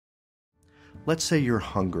let's say you're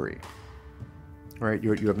hungry, right?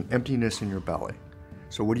 You have an emptiness in your belly.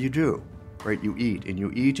 So what do? Right? You eat and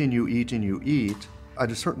you eat and you eat and you eat.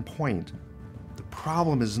 At a certain point, the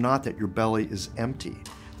problem is not that your belly is empty.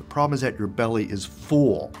 The problem is that your belly is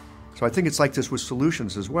full. So I think it's like this with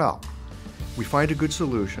solutions as well. We find a good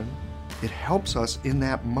solution. It helps us in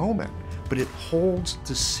that moment, but it holds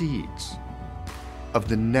the seeds of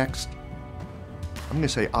the next, I'm going to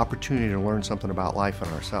say, opportunity to learn something about life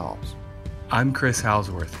and ourselves. I'm Chris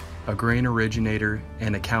Housworth, a grain originator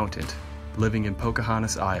and accountant living in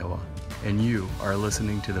Pocahontas, Iowa, and you are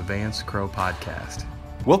listening to the Vance Crow Podcast.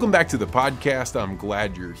 Welcome back to the podcast. I'm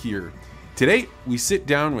glad you're here. Today, we sit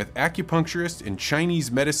down with acupuncturist and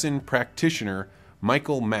Chinese medicine practitioner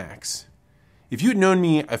Michael Max. If you had known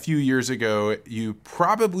me a few years ago, you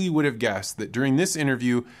probably would have guessed that during this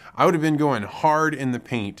interview, I would have been going hard in the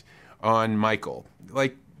paint on Michael.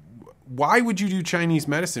 Like, why would you do Chinese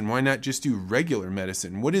medicine? Why not just do regular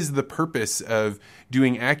medicine? What is the purpose of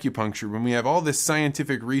doing acupuncture when we have all this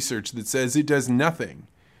scientific research that says it does nothing?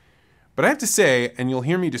 But I have to say, and you'll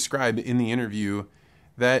hear me describe in the interview,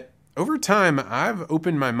 that over time I've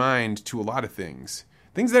opened my mind to a lot of things.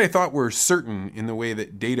 Things that I thought were certain in the way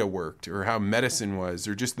that data worked or how medicine was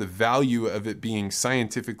or just the value of it being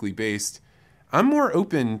scientifically based. I'm more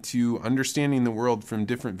open to understanding the world from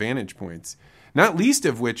different vantage points. Not least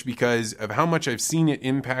of which because of how much I've seen it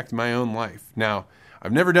impact my own life. Now,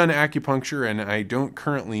 I've never done acupuncture and I don't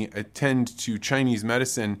currently attend to Chinese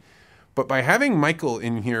medicine, but by having Michael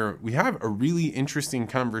in here, we have a really interesting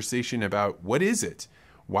conversation about what is it?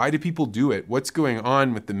 Why do people do it? What's going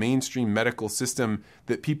on with the mainstream medical system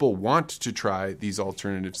that people want to try these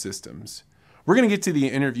alternative systems? We're going to get to the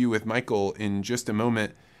interview with Michael in just a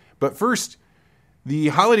moment, but first, the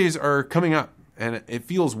holidays are coming up. And it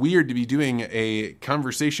feels weird to be doing a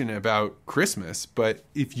conversation about Christmas, but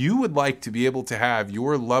if you would like to be able to have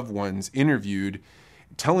your loved ones interviewed,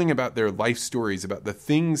 telling about their life stories, about the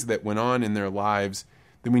things that went on in their lives,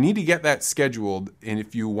 then we need to get that scheduled. And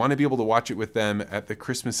if you want to be able to watch it with them at the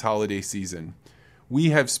Christmas holiday season, we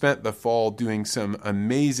have spent the fall doing some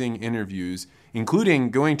amazing interviews, including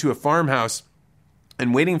going to a farmhouse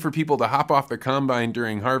and waiting for people to hop off the combine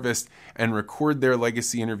during harvest and record their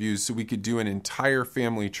legacy interviews so we could do an entire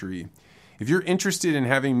family tree. If you're interested in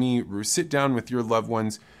having me sit down with your loved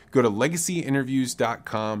ones, go to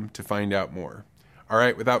legacyinterviews.com to find out more. All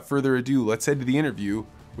right, without further ado, let's head to the interview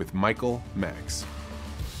with Michael Max.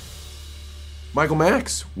 Michael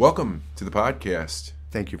Max, welcome to the podcast.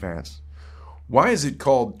 Thank you, Vance. Why is it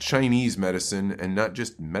called Chinese medicine and not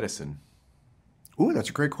just medicine? Ooh, that's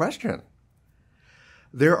a great question.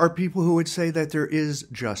 There are people who would say that there is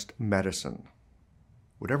just medicine.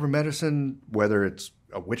 Whatever medicine, whether it's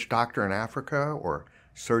a witch doctor in Africa or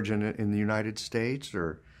surgeon in the United States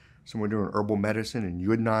or someone doing herbal medicine in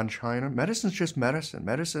Yunnan, China, medicine's just medicine.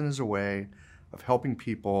 Medicine is a way of helping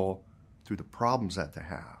people through the problems that they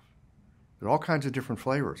have. There are all kinds of different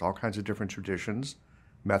flavors, all kinds of different traditions,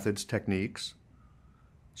 methods, techniques.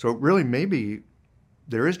 So really maybe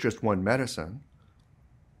there is just one medicine,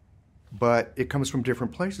 but it comes from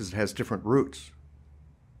different places. It has different roots,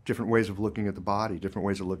 different ways of looking at the body, different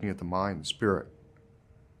ways of looking at the mind, the spirit.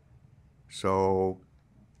 So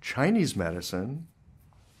Chinese medicine,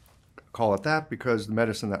 call it that because the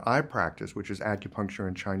medicine that I practice, which is acupuncture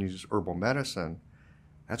and Chinese herbal medicine,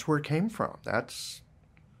 that's where it came from. That's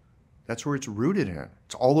where it's rooted in.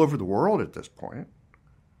 It's all over the world at this point.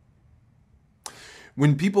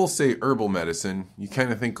 When people say herbal medicine, you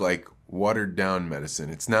kind of think like watered down medicine.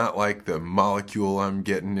 It's not like the molecule I'm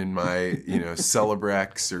getting in my,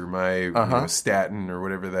 Celebrex or my statin or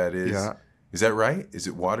whatever that is. Yeah. Is that right? Is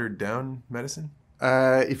it watered down medicine?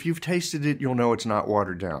 If you've tasted it, you'll know it's not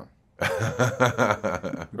watered down.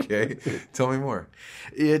 Okay. Tell me more.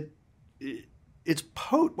 It's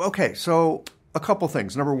potent. Okay, so a couple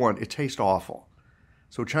things. Number one, it tastes awful.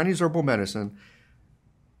 So Chinese herbal medicine,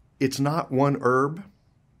 it's not one herb.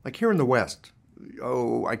 Like here in the West,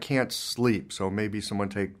 I can't sleep, so maybe someone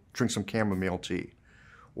drink some chamomile tea.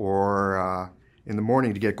 Or in the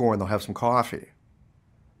morning to get going, they'll have some coffee.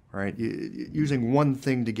 Right? Using one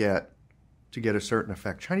thing to get a certain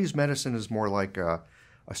effect. Chinese medicine is more like a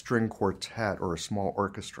string quartet or a small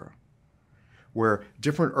orchestra, where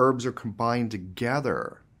different herbs are combined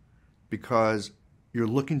together because you're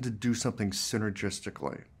looking to do something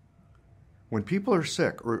synergistically. When people are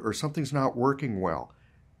sick or something's not working well,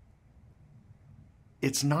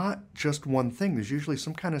 it's not just one thing. There's usually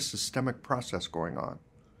some kind of systemic process going on.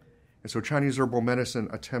 And so Chinese herbal medicine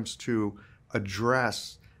attempts to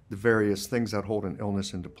address the various things that hold an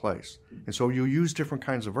illness into place. And so you use different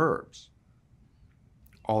kinds of herbs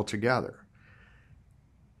all together.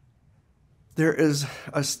 There is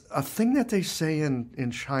a thing that they say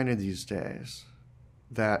in China these days,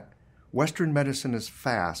 that Western medicine is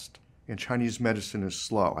fast and Chinese medicine is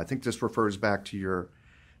slow. I think this refers back to your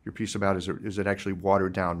piece about is it actually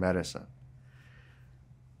watered down medicine.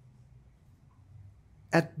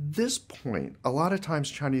 At this point, a lot of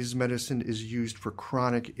times Chinese medicine is used for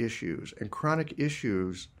chronic issues, and chronic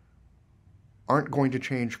issues aren't going to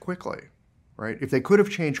change quickly, right? If they could have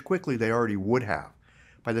changed quickly, they already would have.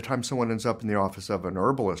 By the time someone ends up in the office of an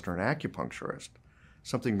herbalist or an acupuncturist,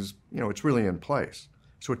 something's, it's really in place.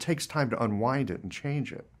 So it takes time to unwind it and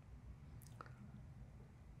change it.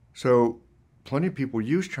 So plenty of people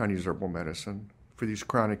use Chinese herbal medicine for these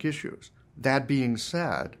chronic issues. That being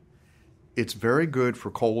said, it's very good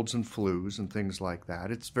for colds and flus and things like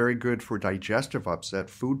that. It's very good for digestive upset,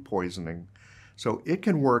 food poisoning. So it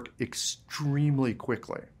can work extremely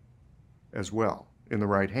quickly as well in the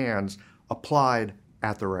right hands, applied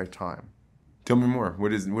at the right time. Tell me more.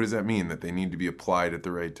 What does that mean, that they need to be applied at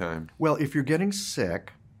the right time? Well, if you're getting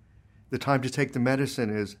sick, the time to take the medicine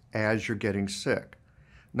is as you're getting sick,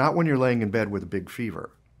 not when you're laying in bed with a big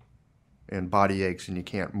fever and body aches and you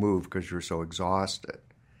can't move because you're so exhausted.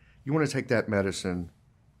 You want to take that medicine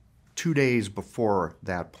 2 days before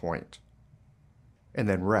that point and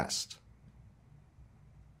then rest.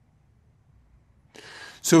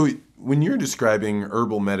 So when you're describing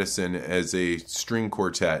herbal medicine as a string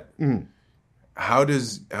quartet, how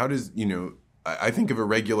does I think of a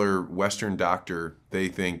regular Western doctor, they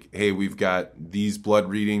think, hey, we've got these blood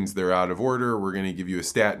readings, they're out of order, we're going to give you a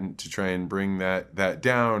statin to try and bring that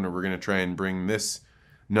down, or we're going to try and bring this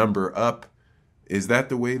number up. Is that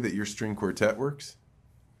the way that your string quartet works?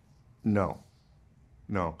 No.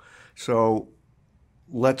 So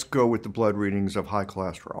let's go with the blood readings of high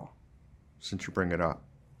cholesterol, since you bring it up.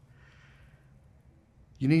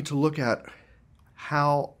 You need to look at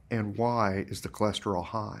how and why is the cholesterol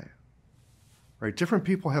high, right? Different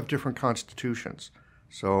people have different constitutions.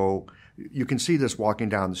 So you can see this walking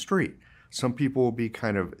down the street. Some people will be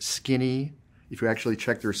kind of skinny. If you actually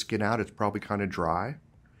check their skin out, it's probably kind of dry.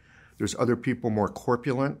 There's other people more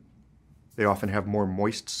corpulent. They often have more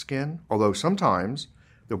moist skin, although sometimes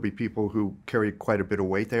there'll be people who carry quite a bit of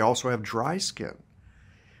weight. They also have dry skin.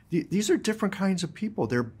 These are different kinds of people.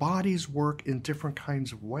 Their bodies work in different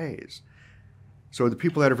kinds of ways. So the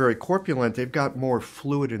people that are very corpulent, they've got more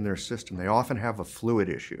fluid in their system. They often have a fluid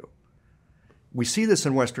issue. We see this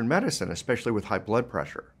in Western medicine, especially with high blood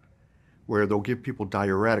pressure, where they'll give people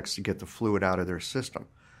diuretics to get the fluid out of their system.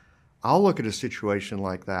 I'll look at a situation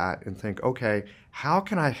like that and think, okay, how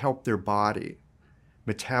can I help their body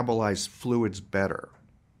metabolize fluids better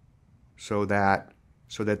so that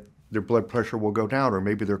their blood pressure will go down, or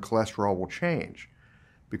maybe their cholesterol will change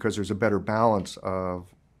because there's a better balance of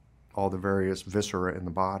all the various viscera in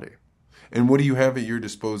the body. And what do you have at your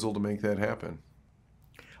disposal to make that happen?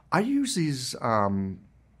 I use these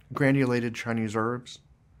granulated Chinese herbs.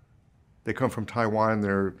 They come from Taiwan.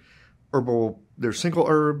 They're herbal. They're single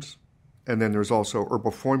herbs. And then there's also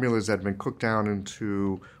herbal formulas that have been cooked down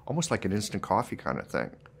into almost like an instant coffee kind of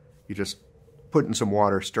thing. You just put in some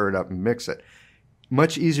water, stir it up, and mix it.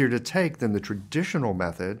 Much easier to take than the traditional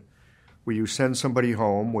method where you send somebody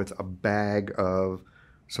home with a bag of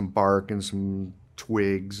some bark and some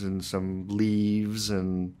twigs and some leaves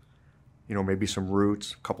and, maybe some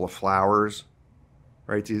roots, a couple of flowers,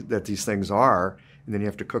 right, that these things are. And then you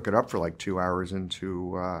have to cook it up for like 2 hours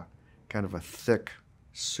into kind of a thick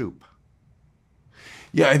soup.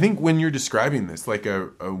 Yeah, I think when you're describing this, like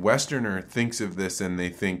a Westerner thinks of this and they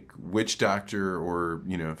think witch doctor or,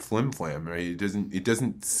 flim flam, right? It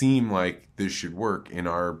doesn't seem like this should work in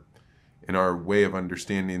our way of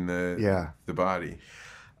understanding the body.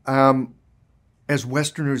 As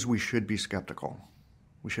Westerners, we should be skeptical.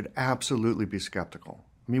 We should absolutely be skeptical.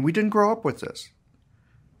 I mean, we didn't grow up with this.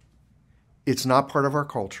 It's not part of our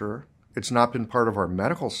culture. It's not been part of our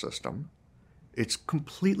medical system. It's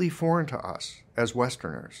completely foreign to us as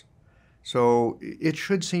Westerners. So it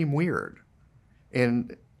should seem weird.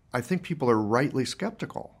 And I think people are rightly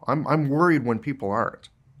skeptical. I'm worried when people aren't.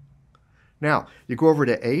 Now, you go over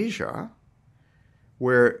to Asia,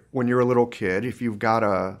 where when you're a little kid, if you've got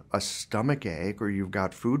a stomach ache or you've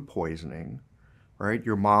got food poisoning, right,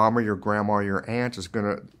 your mom or your grandma or your aunt is going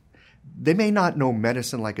to, they may not know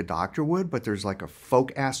medicine like a doctor would, but there's like a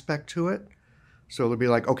folk aspect to it. So they'll be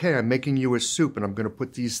like, okay, I'm making you a soup and I'm going to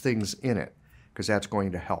put these things in it because that's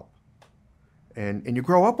going to help. And you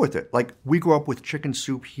grow up with it. Like we grew up with chicken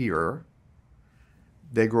soup here.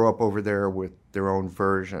 They grow up over there with their own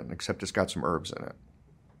version, except it's got some herbs in it.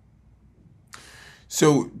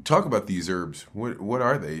 So talk about these herbs. What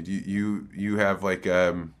are they? Do you have like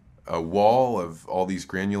a a wall of all these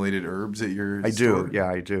granulated herbs at your store? Yeah,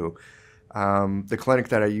 I do. The clinic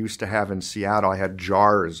that I used to have in Seattle, I had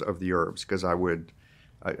jars of the herbs because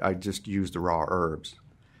I just used the raw herbs.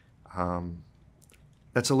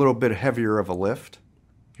 That's a little bit heavier of a lift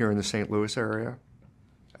here in the St. Louis area.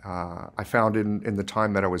 I found in the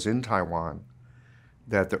time that I was in Taiwan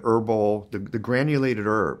that the granulated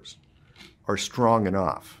herbs are strong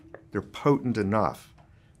enough. They're potent enough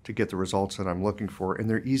to get the results that I'm looking for, and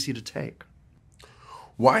they're easy to take.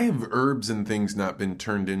 Why have herbs and things not been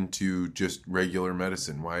turned into just regular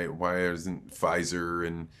medicine? Why isn't Pfizer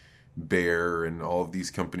and Bayer and all of these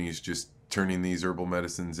companies just turning these herbal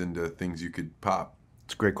medicines into things you could pop?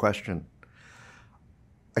 It's a great question.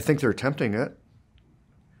 I think they're attempting it.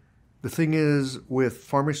 The thing is, with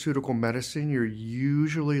pharmaceutical medicine, you're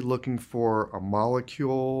usually looking for a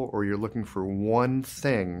molecule or you're looking for one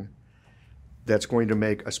thing that's going to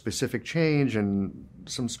make a specific change in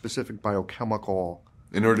some specific biochemical.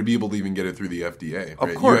 In order to be able to even get it through the FDA, right?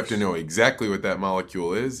 Of course. You have to know exactly what that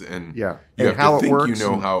molecule is, and yeah, you and have how to think it works. You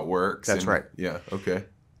know how it works. That's right. Yeah. Okay.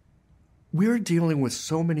 We're dealing with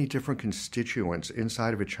so many different constituents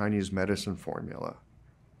inside of a Chinese medicine formula.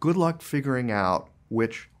 Good luck figuring out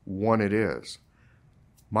which one it is.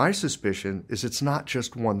 My suspicion is it's not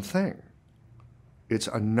just one thing. It's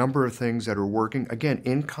a number of things that are working, again,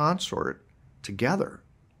 in concert together.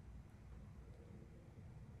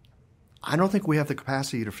 I don't think we have the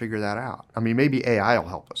capacity to figure that out. I mean, maybe AI will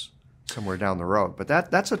help us somewhere down the road, but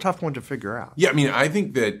that's a tough one to figure out. Yeah, I mean, I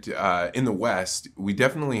think that in the West, we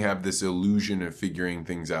definitely have this illusion of figuring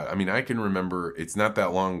things out. I mean, I can remember it's not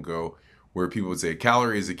that long ago where people would say a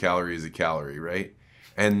calorie is a calorie is a calorie, right?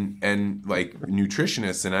 And like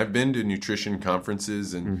nutritionists, and I've been to nutrition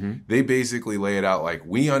conferences, and they basically lay it out like,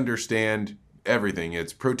 we understand everything.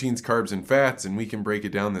 It's proteins, carbs, and fats, and we can break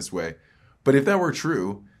it down this way. But if that were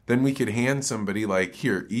true, then we could hand somebody like,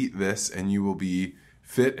 here, eat this, and you will be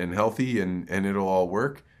fit and healthy, and it'll all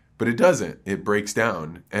work. But it doesn't. It breaks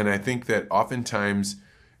down. And I think that oftentimes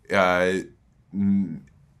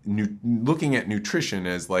looking at nutrition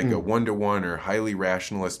as like a one-to-one or highly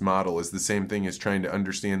rationalist model is the same thing as trying to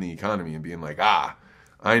understand the economy and being like,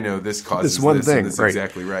 I know this causes this one this, thing, and this is right.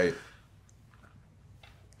 exactly right.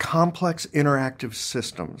 Complex interactive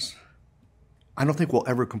systems. I don't think we'll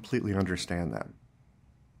ever completely understand them.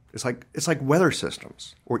 It's like weather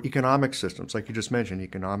systems or economic systems, like you just mentioned,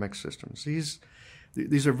 economic systems.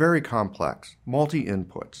 These are very complex,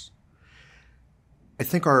 multi-inputs. I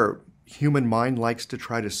think our human mind likes to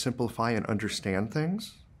try to simplify and understand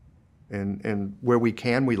things, and where we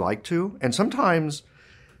can, we like to. And sometimes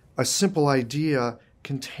a simple idea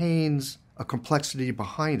contains a complexity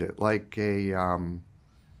behind it, like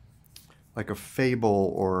a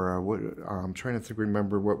fable, or I'm trying to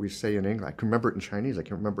remember what we say in English. I can remember it in Chinese. I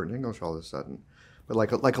can't remember it in English all of a sudden. But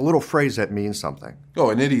like a little phrase that means something. Oh,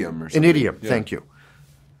 an idiom or something. An idiom, Yeah. Thank you.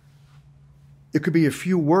 It could be a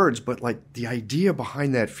few words, but like the idea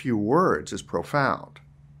behind that few words is profound.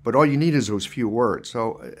 But all you need is those few words.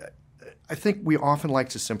 So I think we often like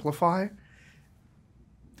to simplify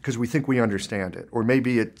because we think we understand it, or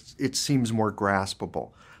maybe it seems more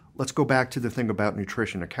graspable. Let's go back to the thing about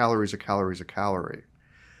nutrition. A calorie is a calorie is a calorie.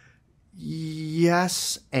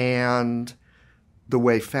 Yes, and the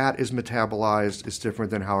way fat is metabolized is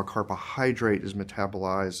different than how a carbohydrate is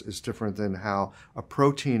metabolized, is different than how a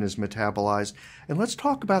protein is metabolized. And let's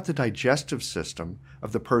talk about the digestive system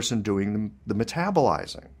of the person doing the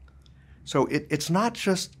metabolizing. So it's not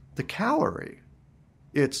just the calorie.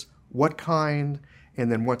 It's what kind, and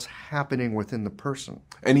then what's happening within the person.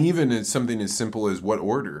 And even it's something as simple as what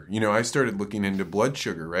order. You know, I started looking into blood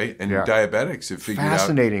sugar, right? And Yeah. diabetics have figured out.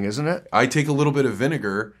 Fascinating, isn't it? I take a little bit of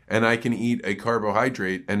vinegar and I can eat a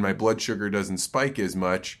carbohydrate and my blood sugar doesn't spike as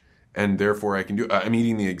much, and therefore I'm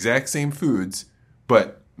eating the exact same foods,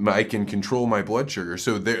 but I can control my blood sugar.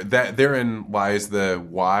 So therein lies the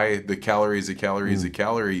why the calorie is a calorie is a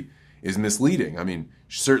calorie is misleading. I mean,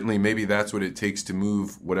 certainly maybe that's what it takes to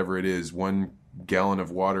move whatever it is, 1 gallon of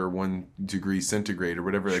water, 1 degree centigrade, or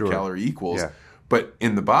whatever Sure. a calorie equals. Yeah. But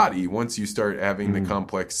in the body, once you start having the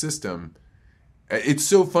complex system, it's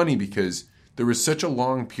so funny because there was such a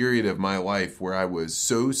long period of my life where I was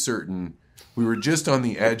so certain we were just on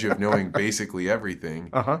the edge of knowing basically everything.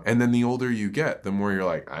 And then the older you get, the more you're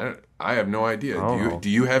like, I have no idea. Do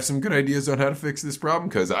you have some good ideas on how to fix this problem?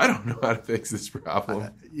 Because I don't know how to fix this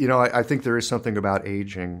problem. I think there is something about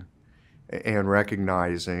aging and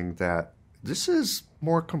recognizing that this is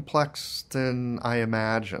more complex than I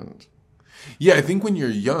imagined. Yeah, I think when you're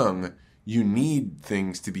young, you need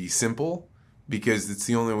things to be simple because it's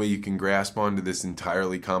the only way you can grasp onto this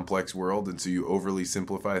entirely complex world, and so you overly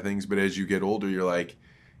simplify things. But as you get older, you're like,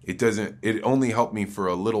 it only helped me for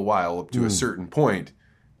a little while up to a certain point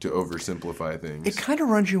to oversimplify things. It kind of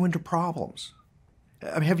runs you into problems.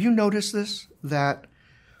 I mean, have you noticed this? That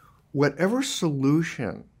whatever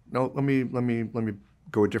solution, no, let me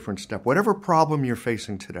go a different step. Whatever problem you're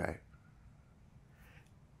facing today,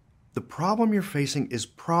 the problem you're facing is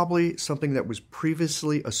probably something that was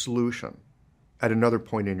previously a solution at another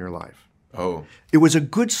point in your life. Oh. It was a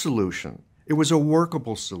good solution. It was a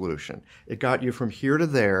workable solution. It got you from here to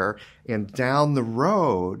there and down the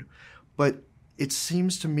road. But it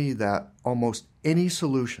seems to me that almost any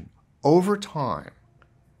solution over time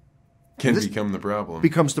can become the problem.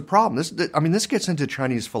 Becomes the problem. This gets into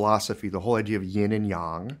Chinese philosophy, the whole idea of yin and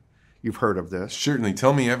yang. You've heard of this. Certainly.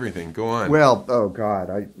 Tell me everything. Go on. Well, oh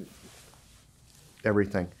God,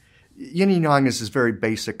 everything. Yin and yang is this very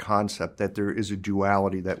basic concept that there is a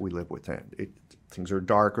duality that we live within. Things are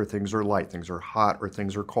dark or things are light. Things are hot or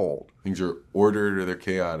things are cold. Things are ordered or they're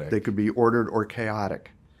chaotic. They could be ordered or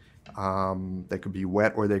chaotic. They could be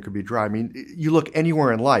wet or they could be dry. I mean, you look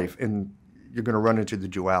anywhere in life and you're going to run into the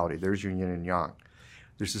duality. There's your yin and yang.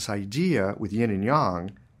 There's this idea with yin and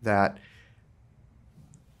yang that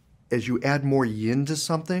as you add more yin to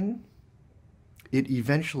something, it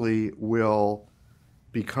eventually will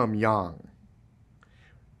become yang.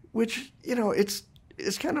 Which, it's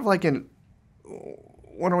kind of like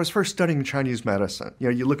when I was first studying Chinese medicine,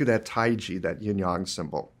 you look at that taiji, that yin-yang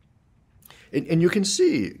symbol, and you can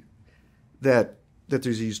see that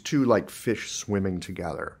there's these two like fish swimming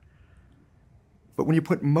together. But when you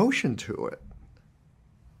put motion to it,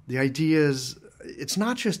 the idea is, it's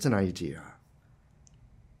not just an idea.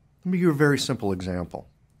 Let me give you a very simple example.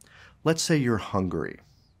 Let's say you're hungry,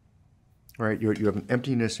 right? You have an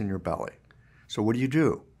emptiness in your belly. So what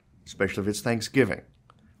do? Especially if it's Thanksgiving,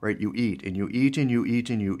 right? You eat and you eat and you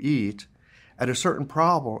eat and you eat. At a certain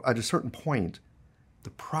point,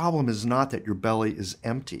 the problem is not that your belly is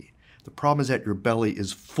empty. The problem is that your belly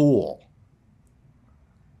is full.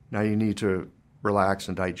 Now you need to relax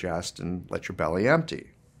and digest and let your belly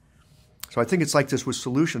empty. So I think it's like this with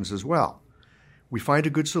solutions as well. We find a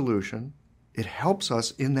good solution. It helps us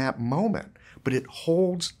in that moment, but it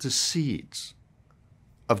holds the seeds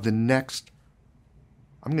of the next,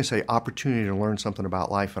 I'm going to say, opportunity to learn something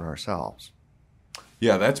about life and ourselves.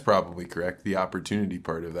 Yeah, that's probably correct. The opportunity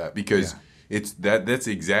part of that, because that's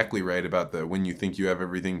exactly right about when you think you have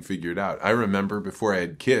everything figured out. I remember before I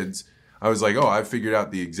had kids, I was like, I've figured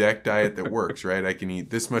out the exact diet that works, right? I can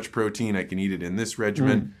eat this much protein. I can eat it in this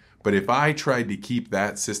regimen. But if I tried to keep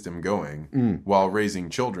that system going while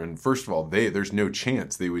raising children, first of all, there's no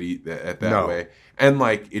chance they would eat that way. And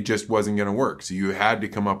it just wasn't going to work. So you had to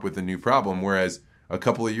come up with a new problem. Whereas a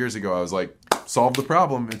couple of years ago, I was like, solve the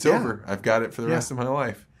problem. It's over. I've got it for the rest of my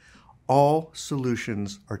life. All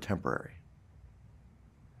solutions are temporary.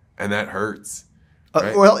 And that hurts.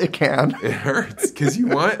 Right? Well, it can. It hurts because you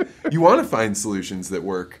want to find solutions that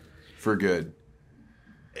work for good.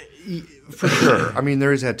 For sure. I mean,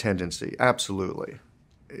 there is that tendency. Absolutely.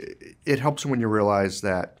 It helps when you realize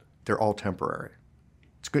that they're all temporary.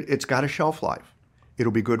 It's good. It's got a shelf life.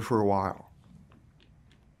 It'll be good for a while.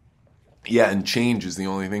 Yeah, and change is the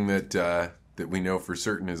only thing that we know for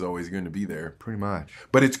certain is always going to be there. Pretty much.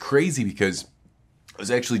 But it's crazy because I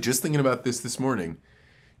was actually just thinking about this morning.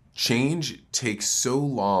 Change takes so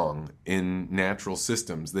long in natural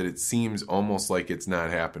systems that it seems almost like it's not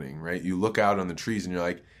happening, right? You look out on the trees and you're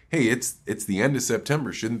like, hey, it's the end of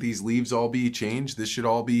September. Shouldn't these leaves all be changed? This should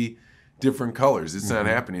all be different colors. It's not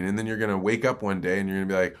happening. And then you're going to wake up one day and you're going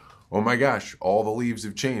to be like, oh my gosh, all the leaves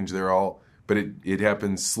have changed. But it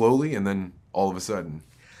happens slowly and then all of a sudden.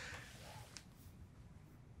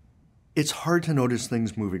 It's hard to notice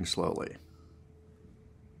things moving slowly.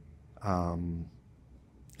 And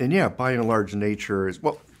yeah, by and large, nature is,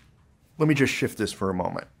 well, let me just shift this for a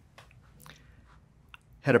moment.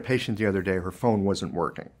 Had a patient the other day, her phone wasn't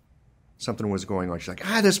working. Something was going on. She's like,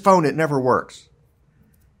 this phone, it never works.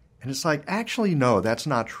 And it's like, actually, no, that's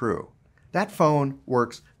not true. That phone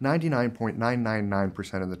works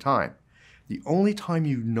 99.999% of the time. The only time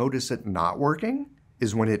you notice it not working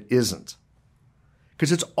is when it isn't.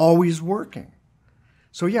 Because it's always working.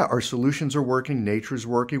 So yeah, our solutions are working, nature's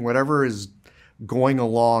working, whatever is going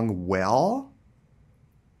along well,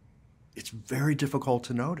 it's very difficult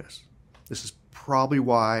to notice. This is probably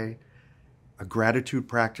why a gratitude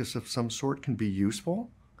practice of some sort can be useful,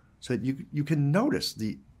 so that you can notice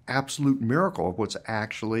the absolute miracle of what's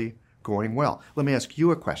actually going well. Let me ask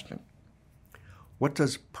you a question. What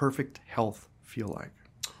does perfect health feel like?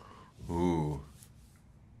 Ooh.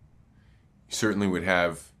 You certainly would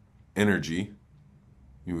have energy.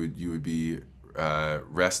 You would be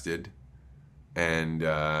rested, and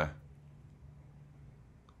you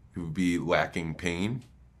would be lacking pain.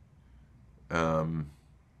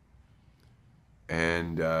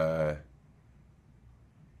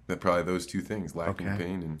 Probably those two things, lacking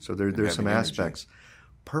pain and so there's some energy. aspects.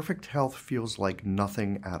 Perfect health feels like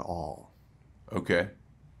nothing at all. Okay.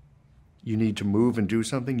 You need to move and do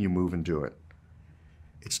something, you move and do it.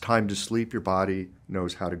 It's time to sleep, your body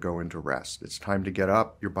knows how to go into rest. It's time to get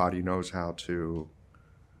up, your body knows how to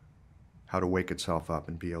wake itself up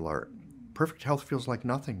and be alert. Perfect health feels like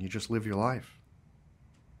nothing. You just live your life.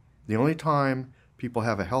 The only time people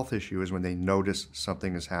have a health issue is when they notice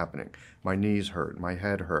something is happening. My knees hurt, my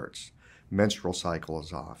head hurts, menstrual cycle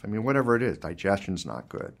is off. I mean, whatever it is, digestion's not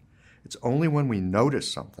good. It's only when we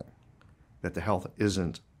notice something that the health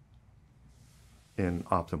isn't in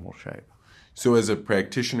optimal shape. So as a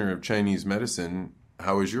practitioner of Chinese medicine,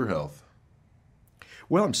 how is your health?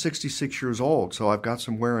 Well, I'm 66 years old, so I've got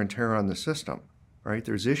some wear and tear on the system, right?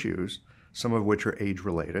 There's issues, some of which are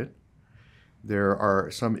age-related. There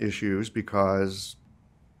are some issues because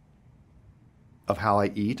of how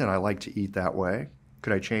I eat, and I like to eat that way.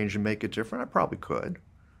 Could I change and make it different? I probably could.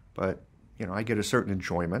 But, I get a certain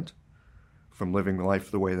enjoyment from living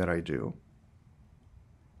life the way that I do.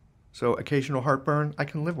 So occasional heartburn, I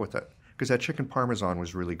can live with it because that chicken parmesan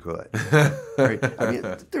was really good. Right? I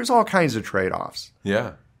mean, there's all kinds of trade-offs.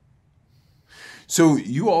 Yeah. So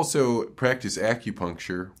you also practice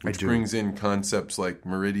acupuncture, which brings in concepts like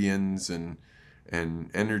meridians and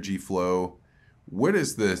energy flow. What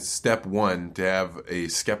is the step one to have a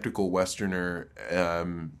skeptical Westerner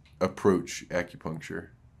approach acupuncture?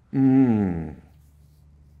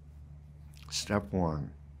 Step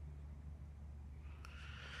one.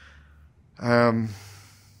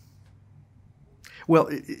 Well,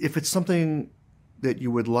 if it's something that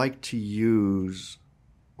you would like to use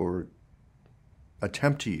or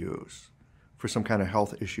attempt to use for some kind of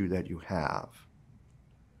health issue that you have,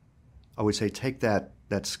 I would say take that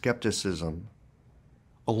skepticism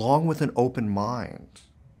along with an open mind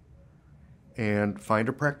and find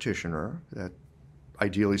a practitioner that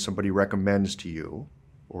ideally somebody recommends to you,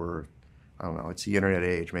 or I don't know, it's the internet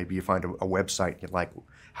age. Maybe you find a website you like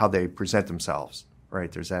how they present themselves,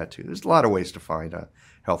 right? There's that too. There's a lot of ways to find a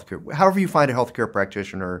healthcare. However you find a healthcare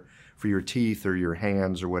practitioner for your teeth or your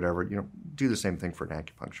hands or whatever, do the same thing for an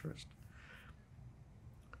acupuncturist.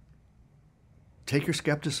 Take your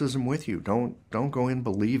skepticism with you. Don't go in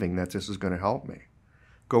believing that this is going to help me.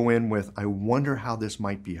 Go in with, I wonder how this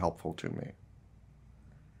might be helpful to me.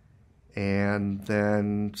 And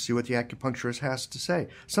then see what the acupuncturist has to say.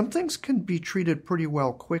 Some things can be treated pretty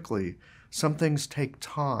well quickly. Some things take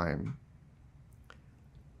time.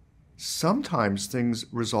 Sometimes things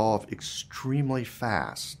resolve extremely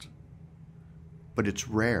fast, but it's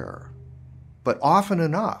rare. But often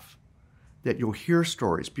enough that you'll hear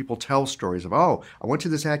stories. People tell stories of, I went to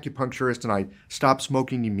this acupuncturist and I stopped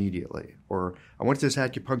smoking immediately. Or I went to this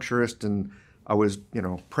acupuncturist and I was,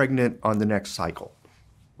 pregnant on the next cycle.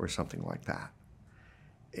 Or something like that.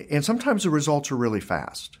 And sometimes the results are really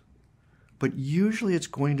fast. But usually it's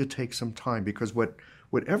going to take some time because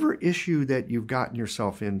whatever issue that you've gotten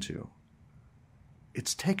yourself into,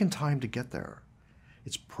 it's taken time to get there.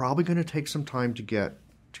 It's probably going to take some time to get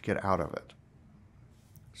out of it.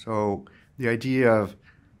 So the idea of,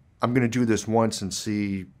 I'm going to do this once and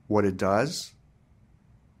see what it does,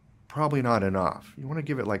 probably not enough. You want to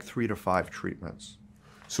give it like 3 to 5 treatments.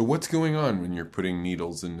 So what's going on when you're putting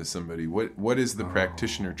needles into somebody? What is the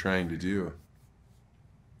practitioner trying to do?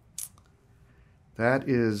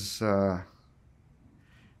 That's a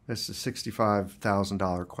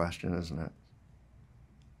 $65,000 question, isn't it?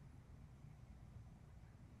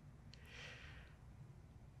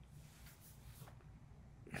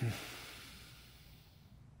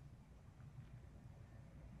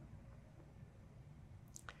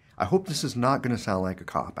 I hope this is not going to sound like a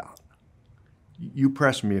cop-out. You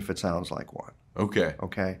press me if it sounds like one. Okay.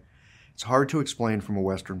 Okay? It's hard to explain from a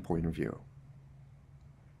Western point of view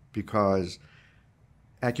because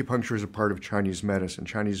acupuncture is a part of Chinese medicine.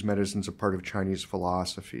 Chinese medicine is a part of Chinese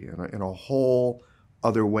philosophy and a whole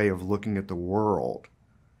other way of looking at the world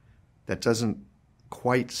that doesn't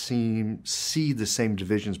quite see the same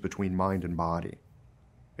divisions between mind and body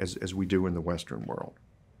as we do in the Western world.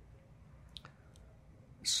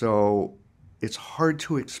 So it's hard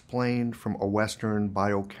to explain from a Western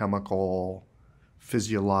biochemical,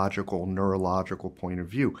 physiological, neurological point of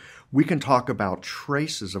view. We can talk about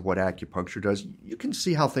traces of what acupuncture does. You can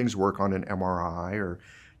see how things work on an MRI, or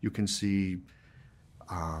you can see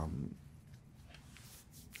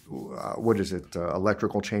what is it,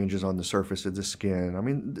 electrical changes on the surface of the skin. I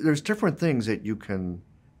mean, there's different things that you can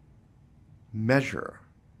measure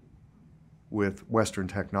with Western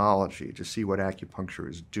technology to see what acupuncture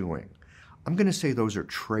is doing. I'm going to say those are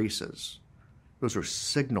traces. Those are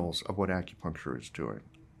signals of what acupuncture is doing.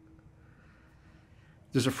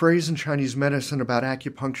 There's a phrase in Chinese medicine about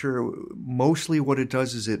acupuncture. Mostly what it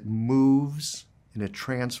does is it moves and it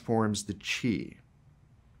transforms the qi.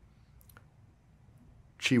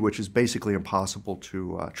 Qi, which is basically impossible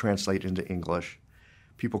to translate into English.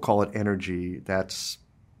 People call it energy. That's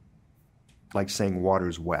like saying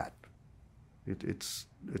water's wet. It's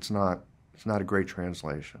not a great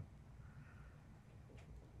translation.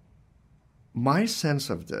 My sense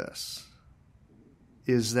of this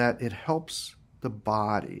is that it helps the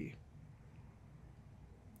body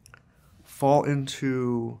fall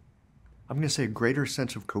into, I'm going to say, a greater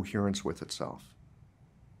sense of coherence with itself.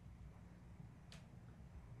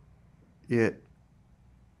 It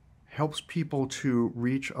helps people to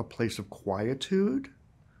reach a place of quietude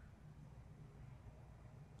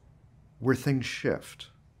where things shift.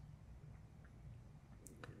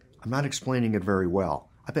 I'm not explaining it very well.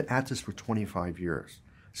 I've been at this for 25 years.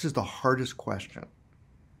 This is the hardest question.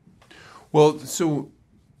 Well, so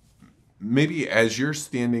maybe as you're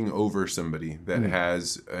standing over somebody that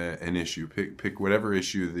has an issue, pick whatever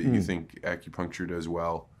issue that you think acupuncture does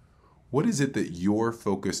well. What is it that you're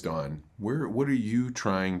focused on? What are you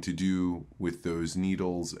trying to do with those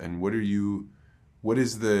needles, and what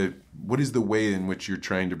is the way in which you're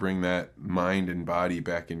trying to bring that mind and body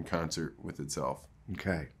back in concert with itself?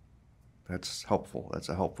 Okay. That's helpful. That's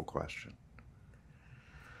a helpful question.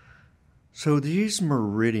 So these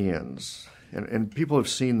meridians, and people have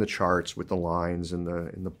seen the charts with the lines and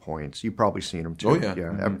the points. You've probably seen them too. Oh, yeah.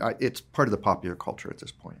 Mm-hmm. It's part of the popular culture at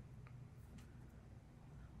this point.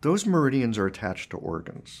 Those meridians are attached to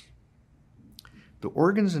organs. The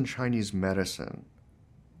organs in Chinese medicine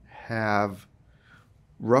have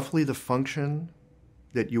roughly the function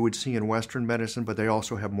that you would see in Western medicine, but they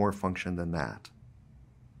also have more function than that.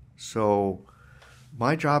 So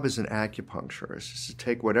my job as an acupuncturist is to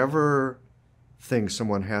take whatever thing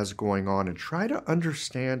someone has going on and try to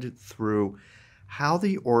understand it through how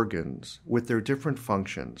the organs with their different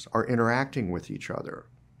functions are interacting with each other,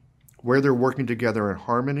 where they're working together in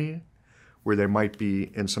harmony, where they might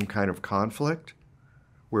be in some kind of conflict,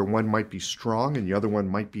 where one might be strong and the other one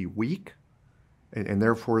might be weak, and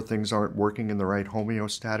therefore things aren't working in the right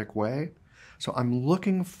homeostatic way. So I'm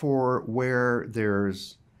looking for where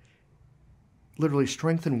there's literally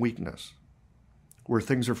strength and weakness, where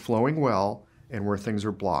things are flowing well and where things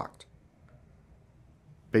are blocked,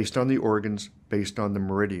 based on the organs, based on the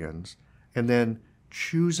meridians, and then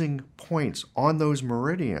choosing points on those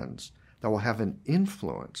meridians that will have an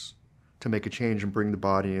influence to make a change and bring the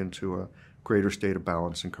body into a greater state of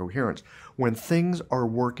balance and coherence. When things are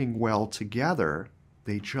working well together,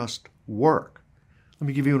 they just work. Let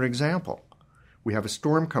me give you an example. We have a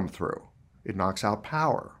storm come through. It knocks out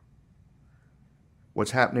power.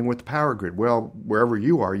 What's happening with the power grid? Well, wherever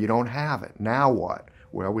you are, you don't have it. Now what?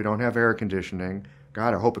 Well, we don't have air conditioning.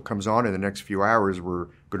 God, I hope it comes on in the next few hours. We're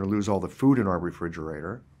going to lose all the food in our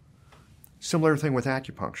refrigerator. Similar thing with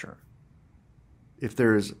acupuncture. If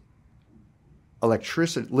there's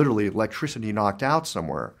electricity, literally electricity knocked out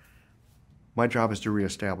somewhere, my job is to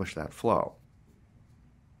reestablish that flow.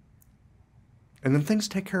 And then things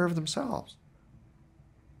take care of themselves.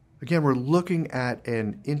 Again, we're looking at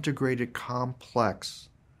an integrated, complex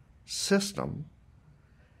system.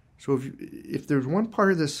 So if there's one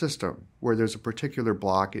part of this system where there's a particular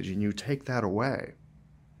blockage and you take that away,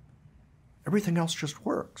 everything else just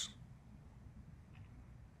works.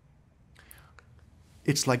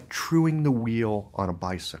 It's like truing the wheel on a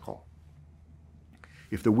bicycle.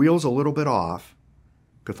 If the wheel's a little bit off,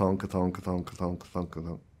 ka-thong, ka-thong, ka-thong, ka-thong, ka-thong,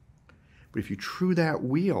 ka-thong. But if you true that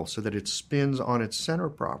wheel so that it spins on its center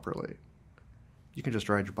properly, you can just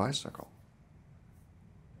ride your bicycle.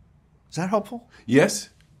 Is that helpful? Yes.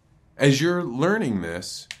 As you're learning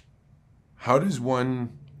this, how does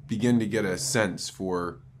one begin to get a sense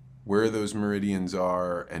for where those meridians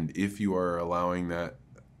are and if you are allowing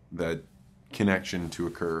that connection to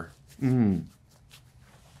occur?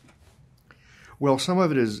 Well, some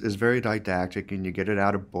of it is very didactic, and you get it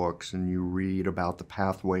out of books, and you read about the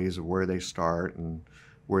pathways of where they start and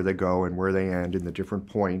where they go and where they end, and the different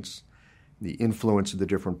points, the influence of the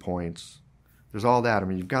different points. There's all that. I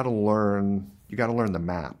mean, you've got to learn the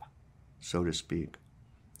map, so to speak.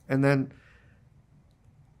 And then,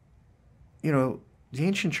 the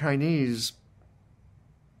ancient Chinese,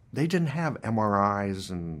 they didn't have MRIs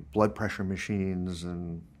and blood pressure machines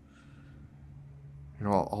and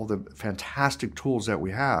all the fantastic tools that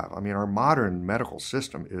we have. I mean, our modern medical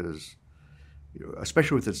system is,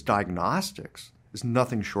 especially with its diagnostics, is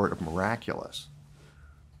nothing short of miraculous.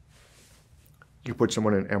 You put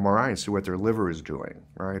someone in an MRI and see what their liver is doing,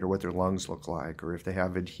 right, or what their lungs look like, or if they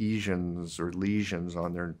have adhesions or lesions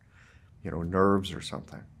on their, nerves or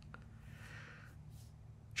something.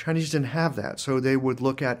 Chinese didn't have that, so they would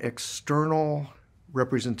look at external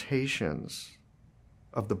representations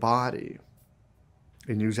of the body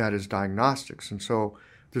and use that as diagnostics. And so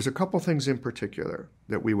there's a couple things in particular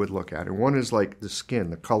that we would look at. And one is like the skin,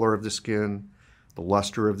 the color of the skin, the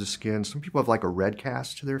luster of the skin. Some people have like a red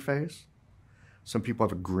cast to their face. Some people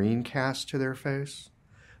have a green cast to their face.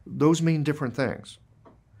 Those mean different things.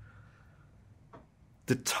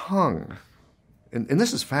 The tongue, and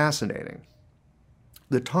this is fascinating,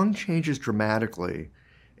 the tongue changes dramatically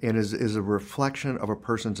and is a reflection of a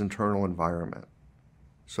person's internal environment.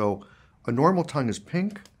 So a normal tongue is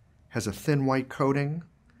pink, has a thin white coating.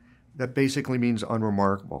 That basically means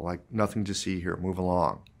unremarkable, like nothing to see here, move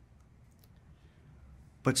along.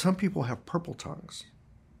 But some people have purple tongues.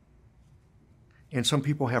 And some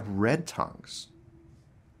people have red tongues.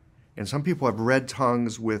 And some people have red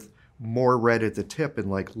tongues with more red at the tip and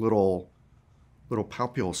like little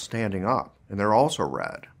papules standing up, and they're also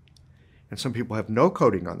red. And some people have no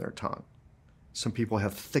coating on their tongue. Some people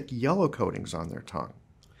have thick yellow coatings on their tongue.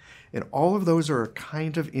 And all of those are a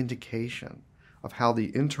kind of indication of how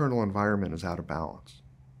the internal environment is out of balance.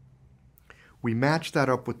 We match that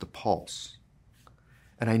up with the pulse.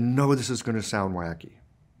 And I know this is going to sound wacky.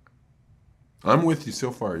 I'm with you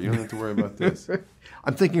so far. You don't have to worry about this.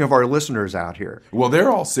 I'm thinking of our listeners out here. Well,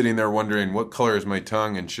 they're all sitting there wondering, what color is my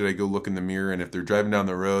tongue, and should I go look in the mirror? And if they're driving down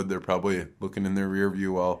the road, they're probably looking in their rear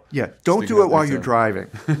view while... Yeah, don't do it while you're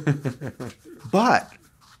driving. But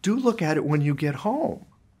do look at it when you get home.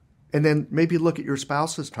 And then maybe look at your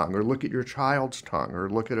spouse's tongue, or look at your child's tongue, or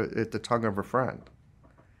look at the tongue of a friend.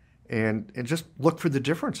 And just look for the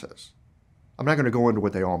differences. I'm not going to go into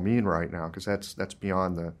what they all mean right now, because that's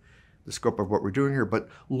beyond the scope of what we're doing here, but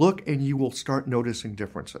look and you will start noticing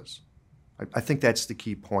differences. I think that's the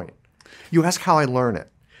key point. You ask how I learn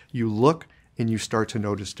it. You look and you start to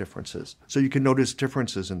notice differences. So you can notice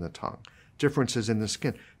differences in the tongue, differences in the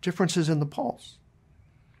skin, differences in the pulse.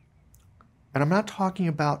 And I'm not talking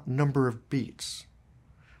about number of beats.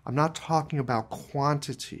 I'm not talking about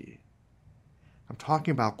quantity. I'm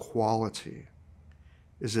talking about quality.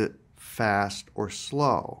 Is it fast or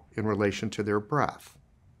slow in relation to their breath?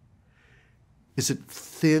 Is it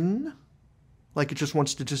thin, like it just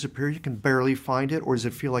wants to disappear, you can barely find it, or does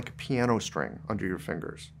it feel like a piano string under your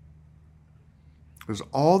fingers? There's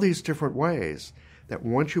all these different ways that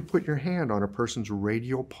once you put your hand on a person's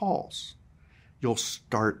radial pulse, you'll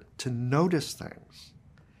start to notice things.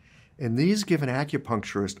 And these give an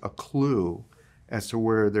acupuncturist a clue as to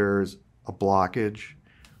where there's a blockage,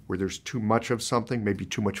 where there's too much of something, maybe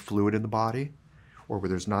too much fluid in the body, or where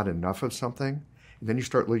there's not enough of something. And then you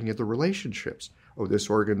start looking at the relationships. Oh, this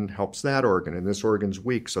organ helps that organ, and this organ's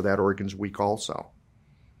weak, so that organ's weak also.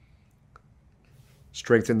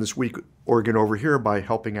 Strengthen this weak organ over here by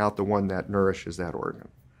helping out the one that nourishes that organ.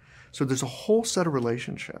 So there's a whole set of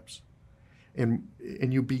relationships. And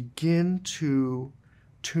you begin to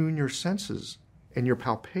tune your senses and your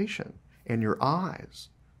palpation and your eyes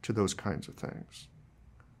to those kinds of things.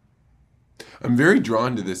 I'm very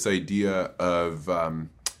drawn to this idea of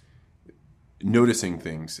noticing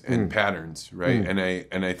things and patterns, right?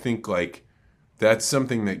 And I think like that's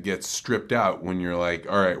something that gets stripped out when you're like,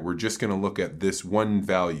 all right, we're just going to look at this one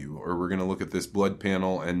value, or we're going to look at this blood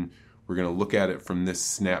panel and we're going to look at it from this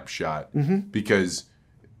snapshot, because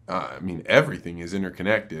everything is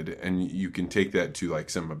interconnected, and you can take that to like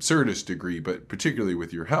some absurdist degree, but particularly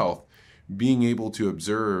with your health, being able to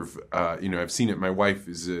observe, I've seen it. My wife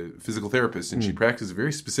is a physical therapist, and she practices a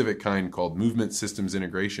very specific kind called movement systems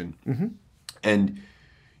integration. And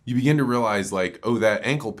you begin to realize like, oh, that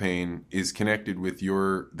ankle pain is connected with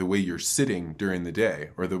the way you're sitting during the day,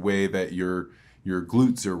 or the way that your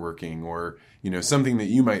glutes are working, or, something that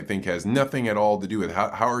you might think has nothing at all to do with how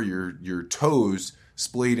are your toes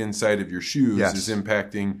splayed inside of your shoes is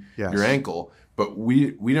impacting your ankle. But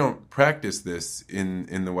we don't practice this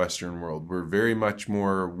in the Western world. We're very much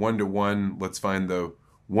more one-to-one. Let's find the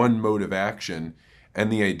one mode of action.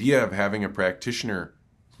 And the idea of having a practitioner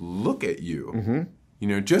look at you,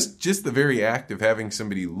 just the very act of having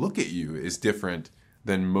somebody look at you is different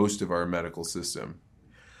than most of our medical system.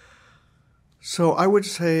 So I would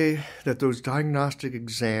say that those diagnostic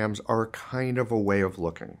exams are kind of a way of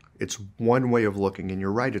looking. It's one way of looking, and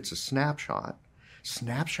you're right, it's a snapshot.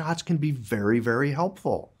 Snapshots can be very, very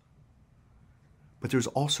helpful. but there's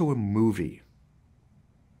also a movie.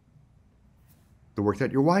 The work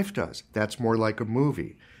that your wife does, that's more like a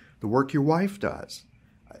movie. The work your wife does.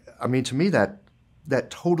 I mean, to me, that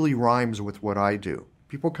totally rhymes with what I do.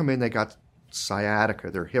 People come in, they got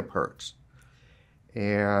sciatica, their hip hurts.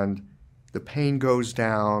 And the pain goes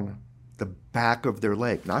down the back of their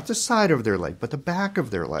leg, not the side of their leg, but the back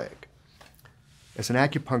of their leg. As an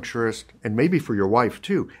acupuncturist, and maybe for your wife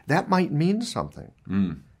too, that might mean something.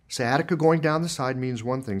 Sciatica going down the side means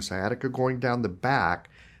one thing. Sciatica going down the back,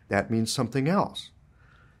 that means something else.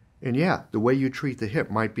 And yeah, the way you treat the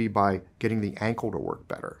hip might be by getting the ankle to work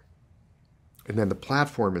better. And then the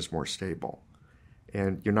platform is more stable.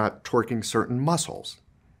 And you're not torquing certain muscles,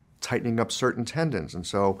 tightening up certain tendons, and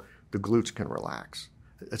so the glutes can relax.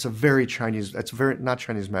 It's a very Chinese, not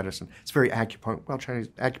Chinese medicine. It's very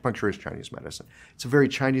acupuncture is Chinese medicine. It's a very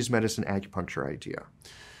Chinese medicine acupuncture idea.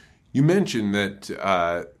 You mentioned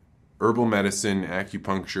that herbal medicine,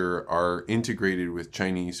 acupuncture are integrated with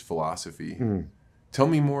Chinese philosophy. Tell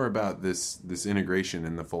me more about this integration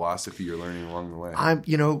and the philosophy you're learning along the way.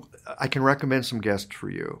 I can recommend some guests for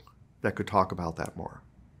you that could talk about that more.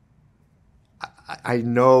 I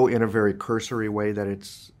know in a very cursory way that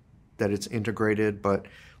it's integrated, but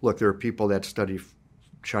look, there are people that study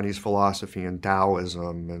Chinese philosophy and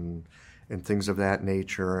Taoism and things of that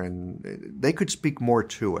nature, and they could speak more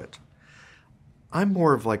to it. I'm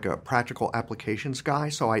more of like a practical applications guy,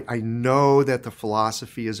 so I know that the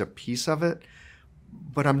philosophy is a piece of it,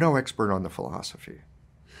 but I'm no expert on the philosophy.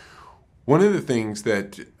 One of the things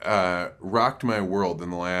that rocked my world in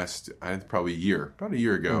the last, probably about a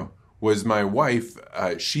year ago, was my wife.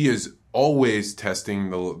 She is always testing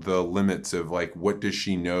the limits of like, what does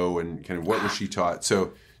she know and kind of what was she taught.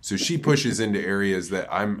 So she pushes into areas that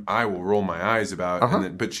I will roll my eyes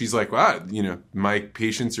about. But she's like, wow, my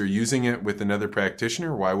patients are using it with another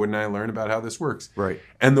practitioner. Why wouldn't I learn about how this works? Right.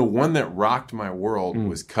 And the one that rocked my world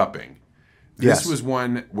was cupping. This was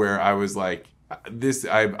one where I was like,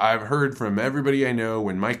 I've heard from everybody I know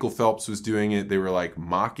when Michael Phelps was doing it, they were like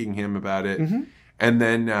mocking him about it. And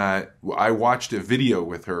then I watched a video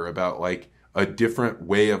with her about like a different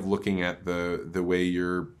way of looking at the way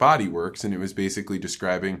your body works. And it was basically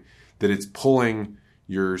describing that it's pulling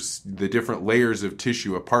the different layers of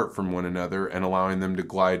tissue apart from one another and allowing them to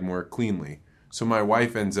glide more cleanly. So my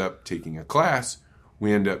wife ends up taking a class.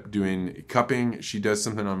 We end up doing cupping. She does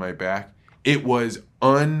something on my back. It was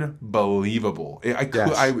unbelievable.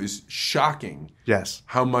 I was shocking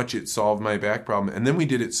how much it solved my back problem. And then we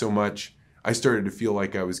did it so much, I started to feel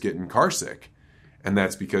like I was getting car sick. And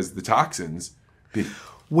that's because the toxins.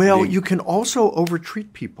 You can also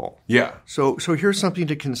overtreat people. Yeah. So here's something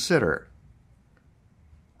to consider.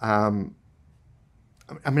 I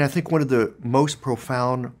think one of the most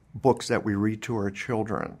profound books that we read to our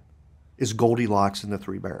children is Goldilocks and the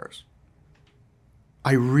Three Bears.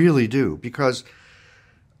 I really do, because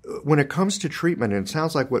when it comes to treatment, and it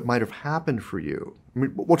sounds like what might have happened for you,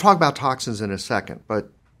 we'll talk about toxins in a second, but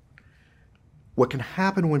what can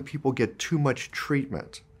happen when people get too much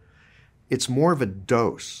treatment, it's more of a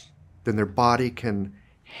dose than their body can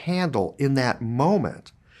handle in that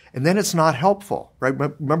moment. And then it's not helpful, right?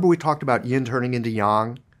 Remember we talked about yin turning into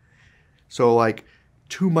yang? So like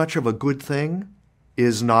too much of a good thing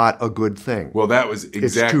is not a good thing. Well, that was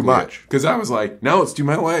exactly it's too much. Because I was like, now let's do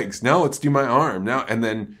my legs. Now let's do my arm. Now and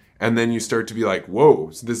then you start to be like, whoa,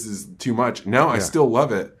 so this is too much. Now I still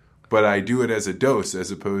love it, but I do it as a dose as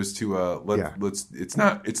opposed to let's. It's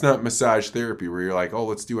not massage therapy where you're like, oh,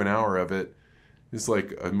 let's do an hour of it. It's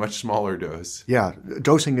like a much smaller dose. Yeah,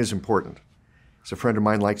 dosing is important. As a friend of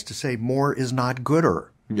mine likes to say, more is not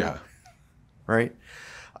gooder. Yeah. Right?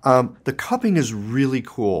 The cupping is really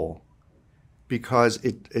cool because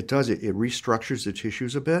it restructures the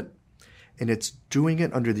tissues a bit, and it's doing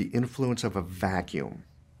it under the influence of a vacuum,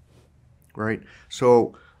 right?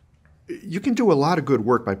 So you can do a lot of good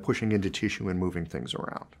work by pushing into tissue and moving things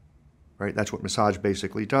around, right? That's what massage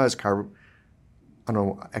basically does. Chiropractors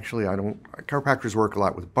work a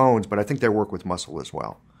lot with bones, but I think they work with muscle as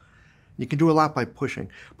well. You can do a lot by pushing,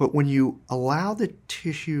 but when you allow the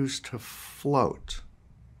tissues to float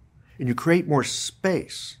and you create more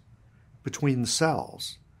space between the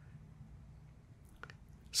cells,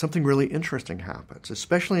 something really interesting happens,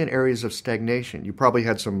 especially in areas of stagnation. You probably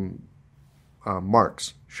had some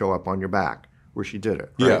marks show up on your back where she did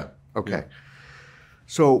it, right? Yeah. Okay. Yeah.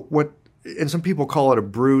 So and some people call it a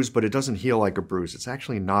bruise, but it doesn't heal like a bruise. It's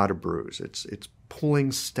actually not a bruise. It's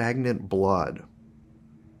pulling stagnant blood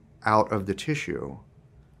out of the tissue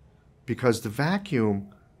because the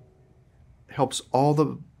vacuum helps all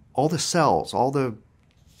the cells, all the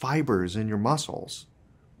fibers in your muscles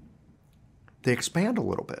they expand a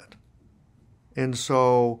little bit. And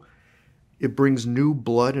so it brings new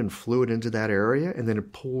blood and fluid into that area, and then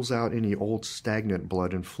it pulls out any old stagnant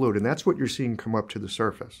blood and fluid. And that's what you're seeing come up to the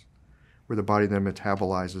surface, where the body then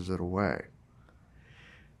metabolizes it away.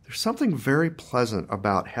 There's something very pleasant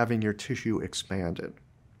about having your tissue expanded.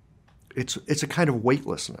 It's a kind of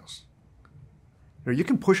weightlessness. You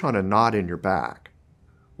can push on a knot in your back,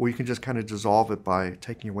 or you can just kind of dissolve it by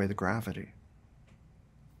taking away the gravity.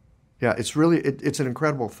 Yeah, it's really, it's an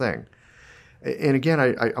incredible thing. And again,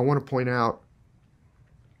 I want to point out,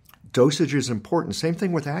 dosage is important. Same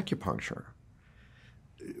thing with acupuncture.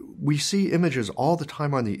 We see images all the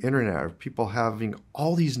time on the internet of people having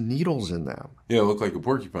all these needles in them. Yeah, it look like a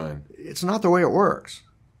porcupine. It's not the way it works.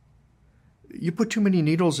 You put too many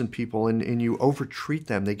needles in people and you overtreat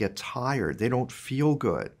them, they get tired, they don't feel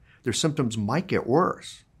good. Their symptoms might get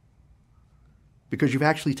worse because you've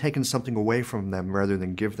actually taken something away from them rather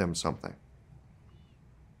than give them something.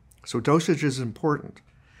 So dosage is important.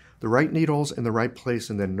 The right needles in the right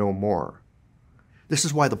place and then no more. This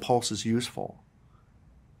is why the pulse is useful.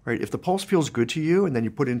 Right? If the pulse feels good to you and then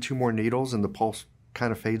you put in 2 more needles and the pulse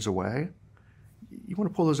kind of fades away, you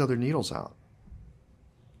want to pull those other needles out.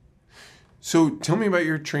 So tell me about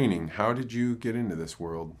your training. How did you get into this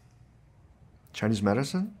world? Chinese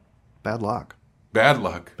medicine? Bad luck. Bad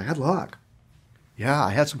luck? Bad luck. Yeah, I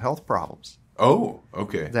had some health problems. Oh,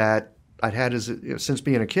 okay. That I'd had since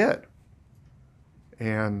being a kid.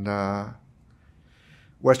 And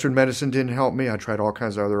Western medicine didn't help me. I tried all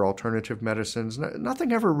kinds of other alternative medicines.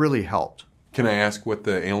 Nothing ever really helped. Can I ask what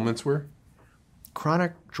the ailments were?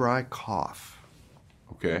 Chronic dry cough.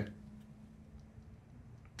 Okay.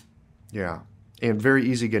 Yeah. And very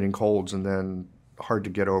easy getting colds and then hard to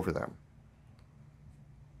get over them.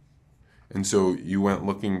 And so you went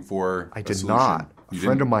looking for I did solution? not. A You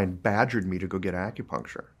friend didn't? of mine badgered me to go get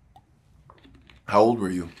acupuncture. How old were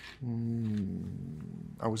you?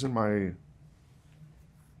 I was in my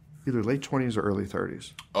either late 20s or early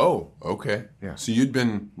 30s. Oh, okay. Yeah. So you'd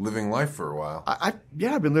been living life for a while.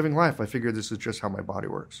 I've been living life. I figured this is just how my body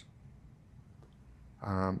works.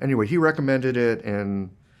 Anyway, he recommended it,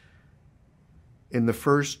 and in the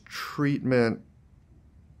first treatment,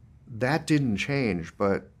 that didn't change,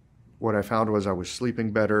 but what I found was I was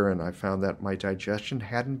sleeping better, and I found that my digestion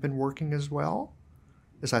hadn't been working as well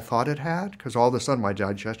as I thought it had, because all of a sudden my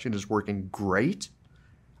digestion is working great.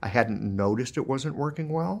 I hadn't noticed it wasn't working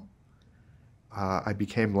well. I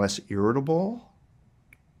became less irritable.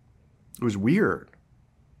 It was weird.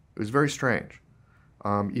 It was very strange.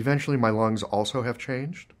 Eventually my lungs also have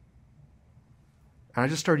changed. And I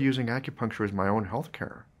just started using acupuncture as my own health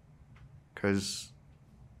care because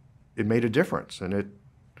it made a difference, and it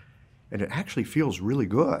actually feels really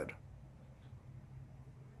good.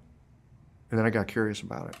 And then I got curious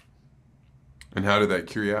about it. And how did that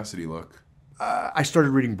curiosity look? I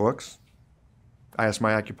started reading books. I asked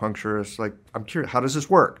my acupuncturist, I'm curious, how does this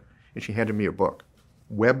work? And she handed me a book,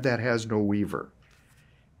 Web That Has No Weaver,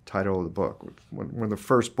 title of the book. One of the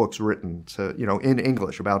first books written in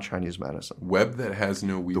English about Chinese medicine. Web That Has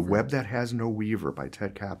No Weaver? The Web That Has No Weaver by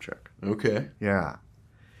Ted Kapchik. Okay. Yeah.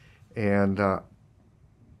 And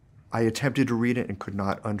I attempted to read it and could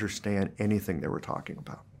not understand anything they were talking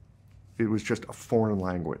about. It was just a foreign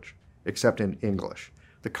language, except in English.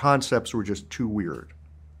 The concepts were just too weird.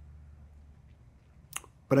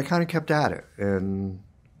 But I kind of kept at it, and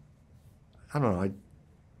I don't know,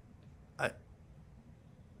 I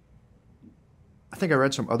think I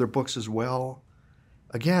read some other books as well.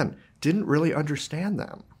 Again, didn't really understand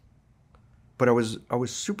them, but I was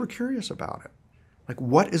super curious about it.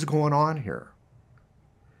 What is going on here?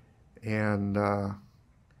 And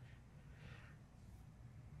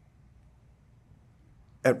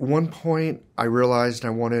at one point, I realized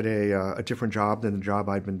I wanted a different job than the job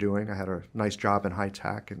I'd been doing. I had a nice job in high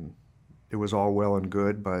tech, and it was all well and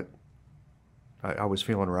good, but I was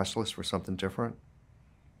feeling restless for something different.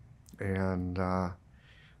 And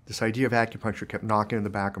this idea of acupuncture kept knocking in the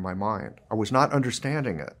back of my mind. I was not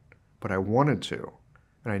understanding it, but I wanted to,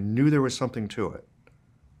 and I knew there was something to it,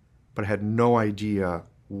 but I had no idea,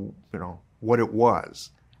 what it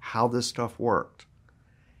was, how this stuff worked.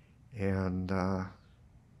 And a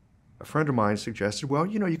friend of mine suggested, well,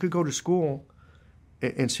 you could go to school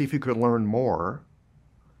and see if you could learn more.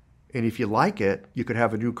 And if you like it, you could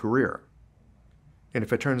have a new career. And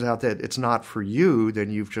if it turns out that it's not for you, then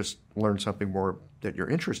you've just learned something more that you're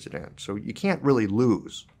interested in. So you can't really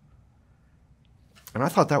lose. And I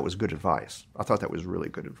thought that was good advice. I thought that was really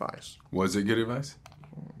good advice. Was it good advice?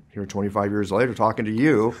 Here 25 years later talking to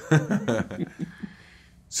you.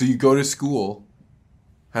 So you go to school,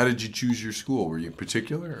 How did you choose your school? Were you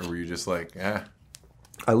particular, or were you just like,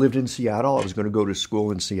 I lived in Seattle. I was going to go to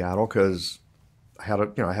school in Seattle because I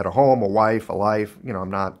had a home, a wife, a life.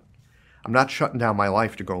 I'm not shutting down my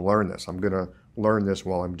life to go learn this. I'm going to learn this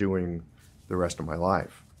while I'm doing the rest of my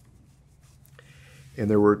life. And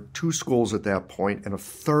there were 2 schools at that point, and a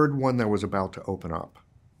third one that was about to open up.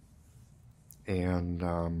 And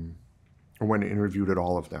I went and interviewed at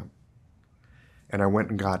all of them. And I went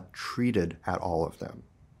and got treated at all of them,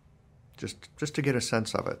 just to get a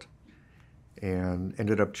sense of it. And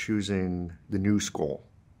ended up choosing the new school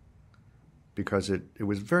because it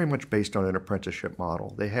was very much based on an apprenticeship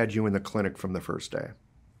model. They had you in the clinic from the first day.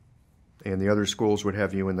 And the other schools would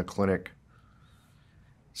have you in the clinic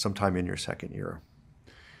sometime in your second year.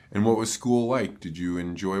 And what was school like? Did you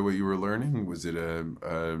enjoy what you were learning? Was it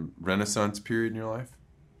a renaissance period in your life?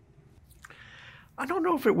 I don't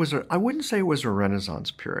know if it was I wouldn't say it was a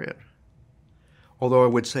renaissance period. Although I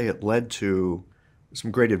would say it led to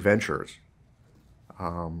some great adventures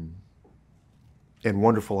and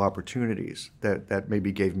wonderful opportunities that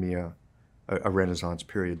maybe gave me a renaissance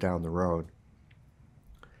period down the road.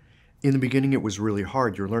 In the beginning, it was really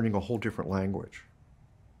hard. You're learning a whole different language.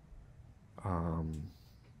 And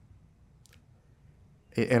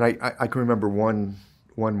I can remember one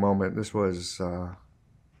moment. This was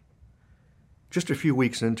just a few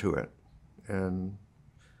weeks into it, and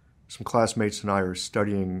some classmates and I are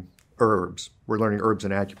studying herbs. We're learning herbs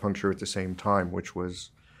and acupuncture at the same time, which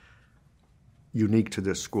was unique to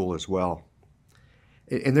this school as well.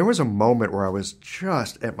 And there was a moment where I was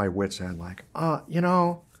just at my wit's end, like, I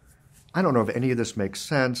don't know if any of this makes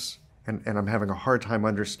sense, and I'm having a hard time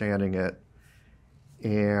understanding it.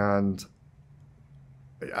 And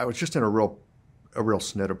I was just in a real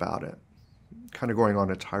snit about it, kind of going on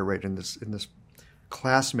a tirade. And this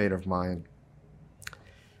classmate of mine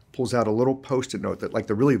pulls out a little Post-it note that, like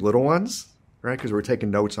the really little ones, right? Because we're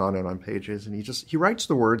taking notes on it on pages, and he writes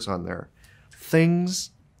the words on there.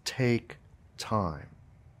 Things take time.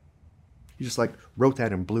 He just like wrote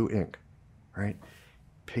that in blue ink, right?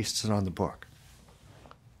 Pastes it on the book.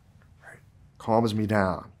 Right? Calms me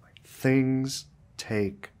down. Like, things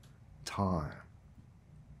take time.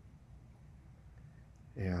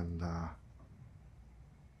 And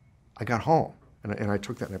I got home, and I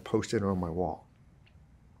took that and I posted it on my wall.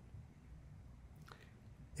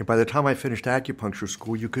 And by the time I finished acupuncture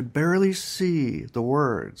school, you could barely see the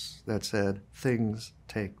words that said, things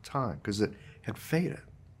take time, because it had faded.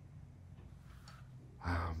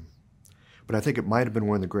 But I think it might have been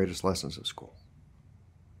one of the greatest lessons of school,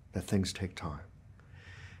 that things take time.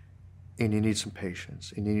 And you need some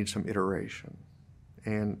patience, and you need some iteration,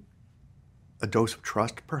 and a dose of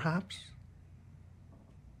trust, perhaps.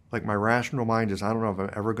 Like, my rational mind is, I don't know if I'm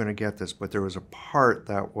ever going to get this, but there was a part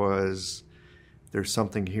that was, there's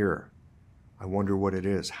something here. I wonder what it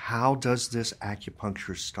is. How does this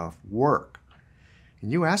acupuncture stuff work?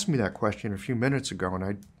 And you asked me that question a few minutes ago,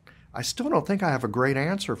 and I still don't think I have a great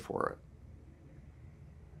answer for it.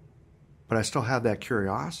 But I still have that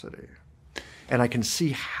curiosity. And I can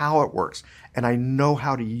see how it works. And I know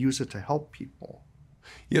how to use it to help people.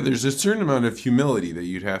 Yeah, there's a certain amount of humility that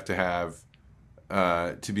you'd have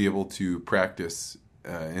to be able to practice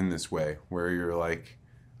in this way, where you're like,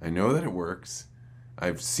 I know that it works.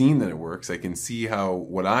 I've seen that it works. I can see how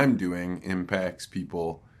what I'm doing impacts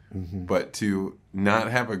people. Mm-hmm. But to not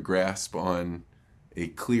have a grasp on a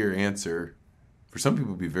clear answer, for some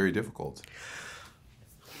people, would be very difficult.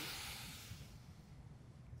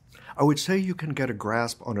 I would say you can get a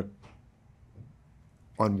grasp on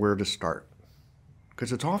where to start,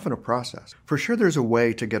 because it's often a process. For sure, there's a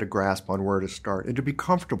way to get a grasp on where to start and to be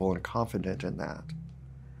comfortable and confident in that.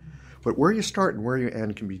 But where you start and where you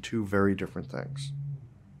end can be 2 very different things.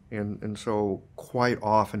 And so quite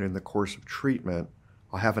often in the course of treatment,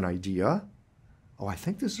 I'll have an idea. Oh, I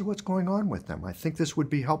think this is what's going on with them. I think this would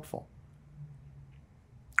be helpful.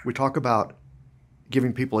 We talk about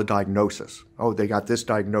giving people a diagnosis. Oh, they got this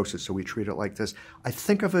diagnosis, so we treat it like this. I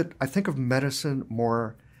think of medicine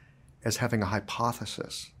more as having a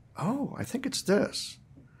hypothesis. Oh, I think it's this.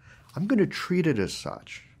 I'm going to treat it as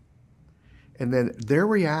such. And then their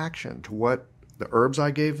reaction to what the herbs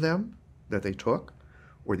I gave them that they took,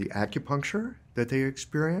 or the acupuncture that they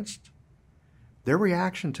experienced, their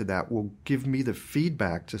reaction to that will give me the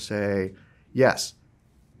feedback to say, yes,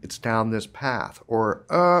 it's down this path, or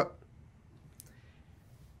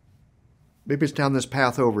maybe it's down this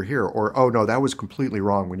path over here, or oh no, that was completely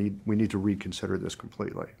wrong. We need to reconsider this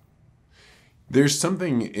completely. There's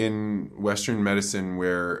something in Western medicine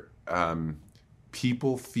where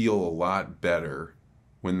people feel a lot better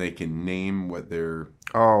when they can name what their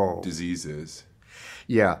disease is.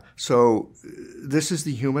 Yeah. So this is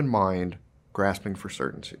the human mind grasping for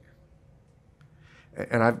certainty.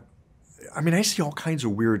 And I see all kinds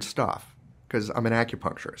of weird stuff because I'm an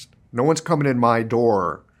acupuncturist. No one's coming in my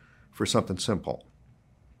door for something simple.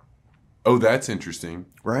 Oh, that's interesting.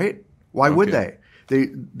 Right? Why would they?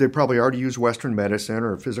 They probably already use Western medicine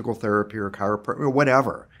or physical therapy or chiropractic or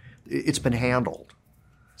whatever. It's been handled.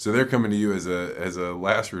 So they're coming to you as a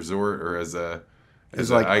last resort or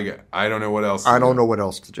I don't know what else. I don't know what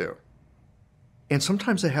else to do. And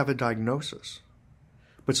sometimes they have a diagnosis,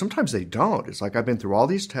 but sometimes they don't. It's like I've been through all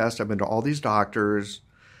these tests. I've been to all these doctors.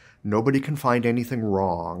 Nobody can find anything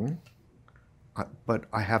wrong, but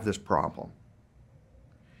I have this problem.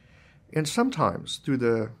 And sometimes through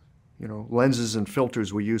the lenses and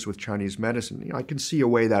filters we use with Chinese medicine, I can see a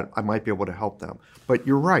way that I might be able to help them. But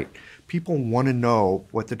you're right. People want to know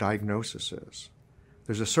what the diagnosis is.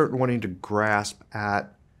 There's a certain wanting to grasp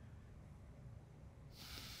at.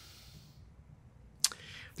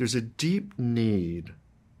 There's a deep need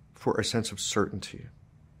for a sense of certainty.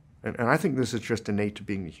 And I think this is just innate to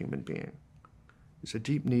being a human being. There's a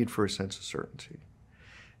deep need for a sense of certainty.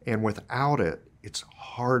 And without it, it's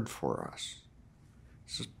hard for us.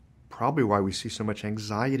 This is probably why we see so much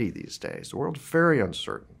anxiety these days. The world's very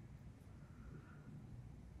uncertain.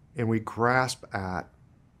 And we grasp at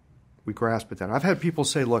that. I've had people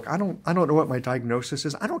say, look, I don't know what my diagnosis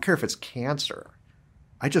is. I don't care if it's cancer.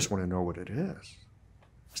 I just want to know what it is.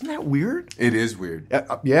 Isn't that weird? It is weird.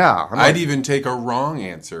 Yeah. I'd even take a wrong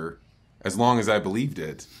answer as long as I believed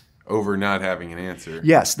it over not having an answer.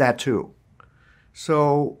 Yes, that too.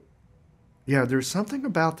 So, yeah, there's something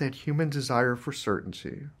about that human desire for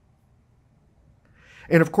certainty.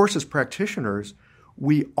 And of course, as practitioners,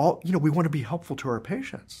 we want to be helpful to our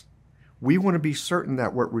patients. We want to be certain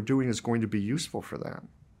that what we're doing is going to be useful for them.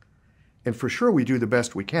 And for sure, we do the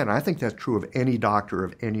best we can. I think that's true of any doctor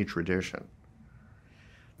of any tradition.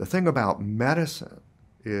 The thing about medicine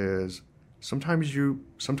is sometimes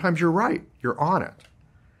you're right. You're on it.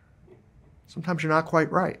 Sometimes you're not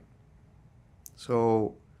quite right.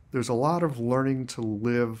 So there's a lot of learning to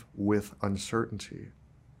live with uncertainty.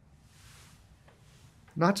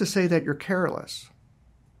 Not to say that you're careless,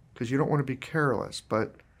 because you don't want to be careless,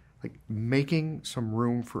 but like making some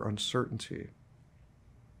room for uncertainty,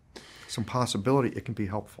 some possibility, it can be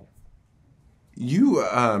helpful. You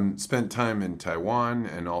spent time in Taiwan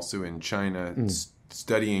and also in China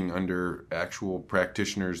studying under actual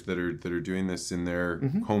practitioners that are doing this in their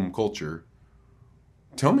home culture.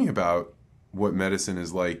 Tell me about what medicine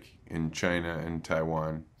is like in China and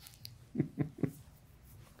Taiwan.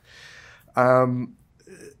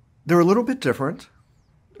 They're a little bit different.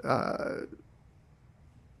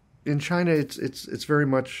 In China, it's very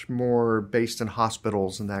much more based in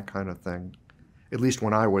hospitals and that kind of thing, at least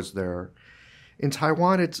when I was there. In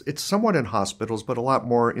Taiwan, it's somewhat in hospitals, but a lot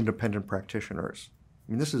more independent practitioners.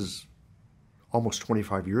 I mean, this is almost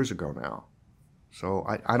 25 years ago now, so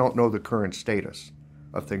I don't know the current status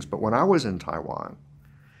of things. But when I was in Taiwan,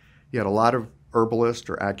 you had a lot of herbalists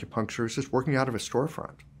or acupuncturists just working out of a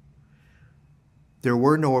storefront. There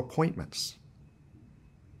were no appointments.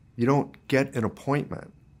 You don't get an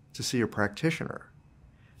appointment to see a practitioner.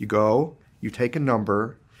 You go, you take a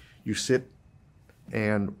number, you sit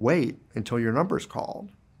and wait until your number's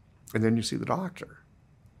called, and then you see the doctor.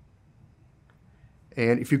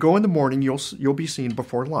 And if you go in the morning, you'll be seen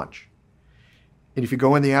before lunch. And if you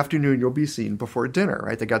go in the afternoon, you'll be seen before dinner,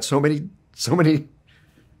 right? They got so many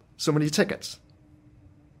tickets,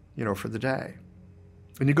 for the day.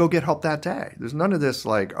 And you go get help that day. There's none of this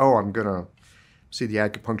like, oh, I'm going to see the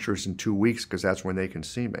acupuncturist in 2 weeks because that's when they can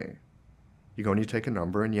see me. You go and you take a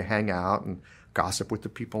number and you hang out and gossip with the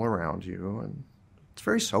people around you. And it's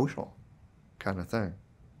very social kind of thing.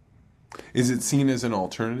 Is it seen as an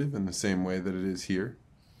alternative in the same way that it is here?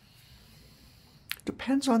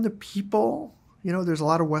 Depends on the people. There's a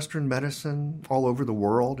lot of Western medicine all over the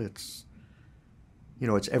world. It's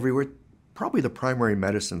everywhere. Probably the primary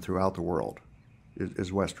medicine throughout the world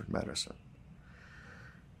is Western medicine.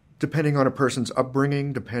 Depending on a person's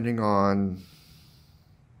upbringing, depending on,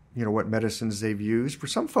 what medicines they've used. For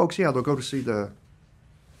some folks, they'll go to see the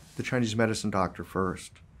Chinese medicine doctor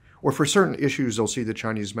first. Or for certain issues, they'll see the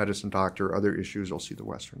Chinese medicine doctor. Other issues, they'll see the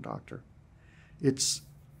Western doctor.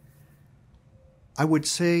 I would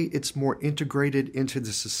say it's more integrated into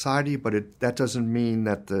the society, but that doesn't mean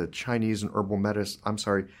that the Chinese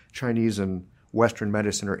and Chinese and Western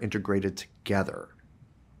medicine are integrated together.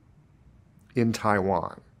 In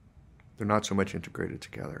Taiwan, they're not so much integrated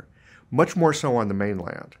together. Much more so on the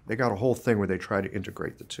mainland. They got a whole thing where they try to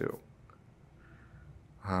integrate the two.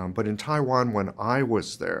 But in Taiwan, when I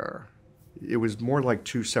was there, It was more like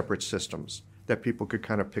two separate systems that people could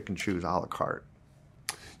kind of pick and choose a la carte.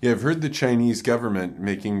 Yeah, I've heard the Chinese government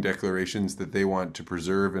making declarations that they want to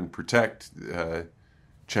preserve and protect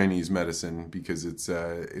Chinese medicine because it's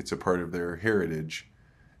a part of their heritage.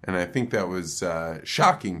 And I think that was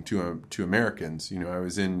shocking to Americans. I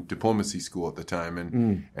was in diplomacy school at the time,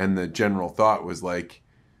 and the general thought was like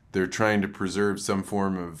they're trying to preserve some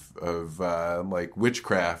form of like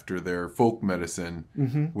witchcraft or their folk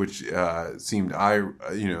medicine, which seemed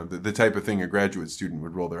the type of thing a graduate student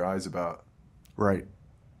would roll their eyes about. Right.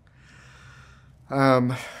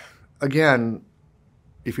 Again,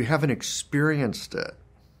 if you haven't experienced it,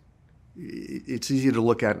 it's easy to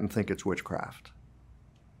look at and think it's witchcraft.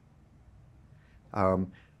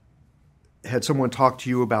 Had someone talked to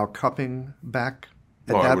you about cupping back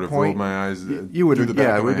at that point? I would have rolled my eyes. You would have,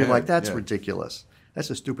 yeah, it would have been like, that's ridiculous. That's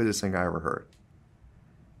the stupidest thing I ever heard.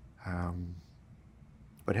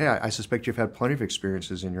 But hey, I suspect you've had plenty of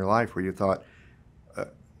experiences in your life where you thought,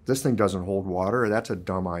 this thing doesn't hold water, or that's a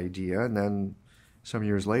dumb idea, and then some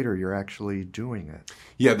years later, you're actually doing it.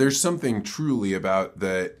 Yeah, there's something truly about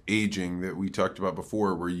the aging that we talked about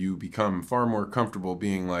before where you become far more comfortable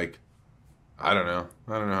being like, I don't know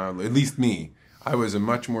how, at least me. I was a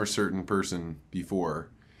much more certain person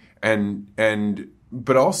before.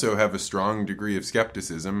 But also have a strong degree of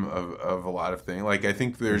skepticism of a lot of things. Like, I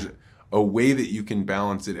think there's a way that you can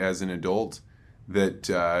balance it as an adult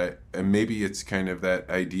that maybe it's kind of that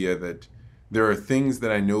idea that there are things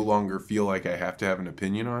that I no longer feel like I have to have an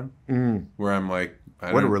opinion on, where I'm like,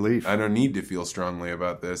 what a relief. I don't need to feel strongly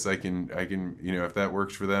about this. I can, if that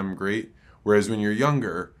works for them, great. Whereas when you're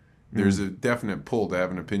younger, there's a definite pull to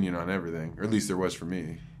have an opinion on everything, or at least there was for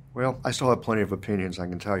me. Well, I still have plenty of opinions, I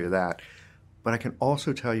can tell you that. But I can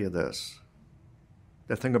also tell you this,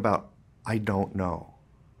 the thing about I don't know,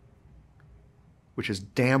 which is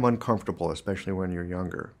damn uncomfortable, especially when you're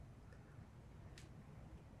younger.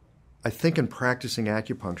 I think in practicing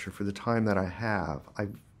acupuncture for the time that I have,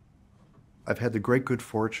 I've had the great good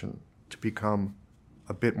fortune to become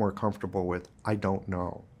a bit more comfortable with I don't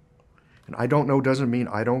know. And I don't know doesn't mean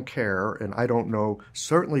I don't care, and I don't know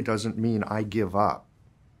certainly doesn't mean I give up.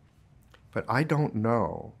 But I don't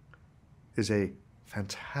know is a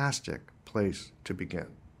fantastic place to begin.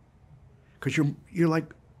 Because you're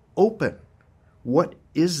like open. What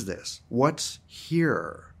is this? What's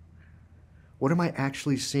here? What am I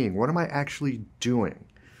actually seeing? What am I actually doing?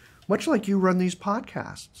 Much like you run these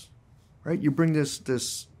podcasts, right? You bring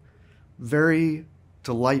this very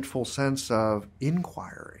delightful sense of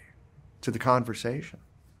inquiry to the conversation.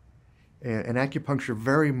 And acupuncture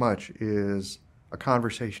very much is a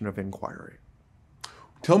conversation of inquiry.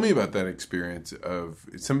 Tell me about that experience of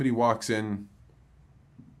if somebody walks in,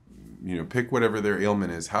 pick whatever their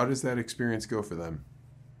ailment is. How does that experience go for them?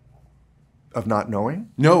 Of not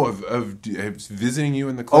knowing? No, of visiting you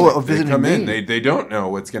in the clinic. Oh, of visiting they come me. in. They don't know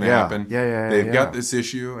what's going to happen. Yeah. They've got this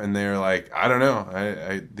issue, and they're like, I don't know.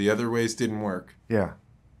 I the other ways didn't work. Yeah.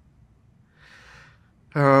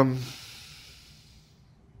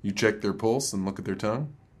 You check their pulse and look at their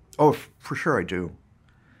tongue? Oh, for sure I do.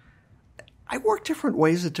 I work different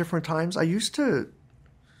ways at different times. I used to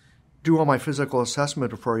do all my physical assessment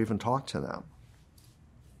before I even talk to them,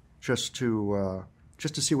 just to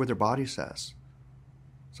see what their body says.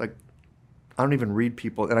 It's like, I don't even read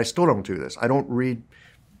people, and I still don't do this. I don't read,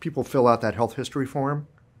 people fill out that health history form.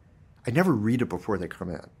 I never read it before they come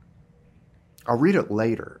in. I'll read it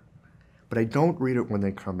later, but I don't read it when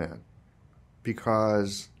they come in.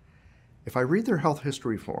 Because if I read their health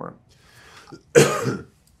history form,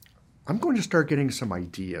 I'm going to start getting some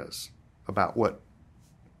ideas about what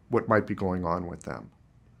might be going on with them.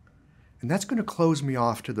 And that's going to close me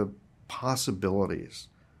off to the possibilities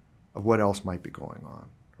of what else might be going on,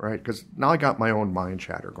 right? Because now I got my own mind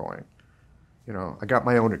chatter going. I got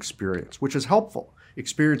my own experience, which is helpful.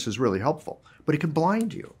 Experience is really helpful, but it can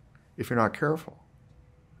blind you if you're not careful.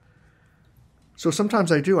 So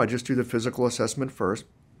sometimes I just do the physical assessment first,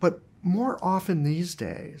 but more often these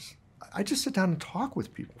days, I just sit down and talk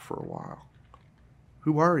with people for a while.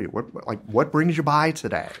 Who are you? What brings you by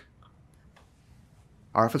today?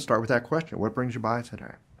 I often start with that question. What brings you by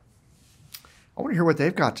today? I want to hear what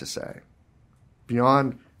they've got to say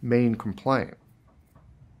beyond main complaint.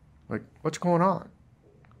 Like, what's going on?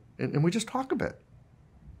 And we just talk a bit,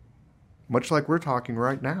 much like we're talking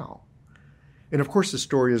right now. And of course, the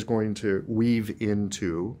story is going to weave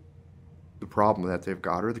into the problem that they've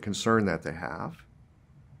got or the concern that they have.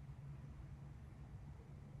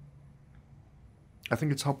 I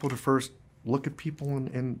think it's helpful to first look at people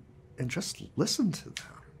and just listen to them.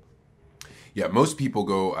 Yeah, most people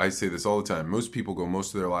go, I say this all the time, most people go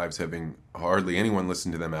most of their lives having hardly anyone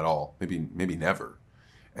listen to them at all, maybe never.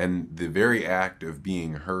 And the very act of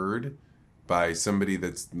being heard by somebody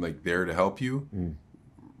that's like there to help you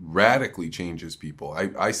radically changes people.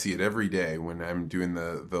 I see it every day when I'm doing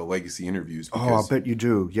the legacy interviews. Because, I bet you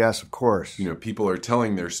do. Yes, of course. People are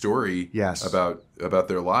telling their story about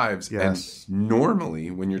their lives. Yes. And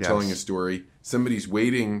normally when you're telling a story, somebody's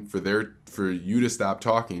waiting for you to stop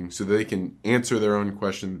talking so they can answer their own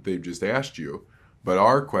question that they've just asked you. But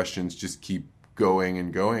our questions just keep going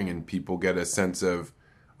and going, and people get a sense of,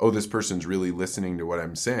 oh, this person's really listening to what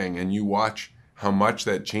I'm saying. And you watch how much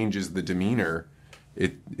that changes the demeanor.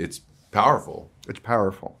 It's powerful. It's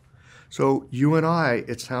powerful. So you and I,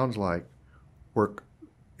 it sounds like, work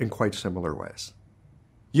in quite similar ways.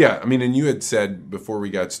 Yeah, I mean, and you had said before we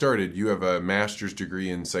got started, you have a master's degree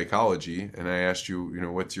in psychology, and I asked you,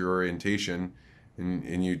 what's your orientation,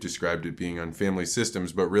 and you described it being on family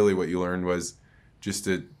systems, but really what you learned was just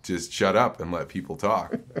to shut up and let people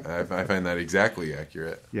talk. I find that exactly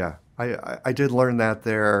accurate. Yeah, I did learn that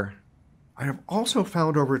there. I have also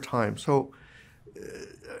found over time, so,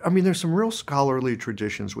 there's some real scholarly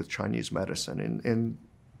traditions with Chinese medicine in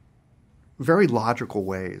very logical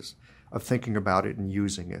ways of thinking about it and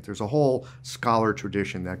using it. There's a whole scholar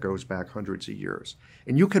tradition that goes back hundreds of years.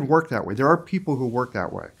 And you can work that way. There are people who work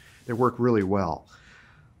that way. They work really well.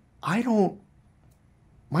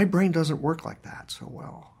 My brain doesn't work like that so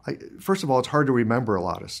well. First of all, it's hard to remember a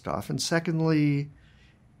lot of stuff. And secondly,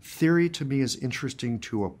 theory to me is interesting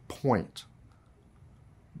to a point.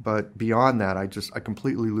 But beyond that, I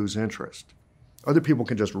completely lose interest. Other people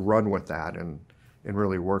can just run with that and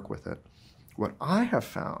really work with it. What I have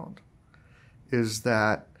found is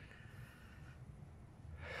that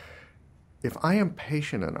if I am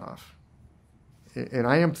patient enough, and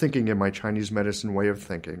I am thinking in my Chinese medicine way of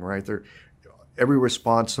thinking, right? Every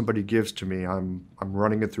response somebody gives to me, I'm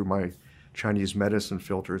running it through my Chinese medicine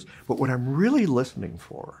filters. But what I'm really listening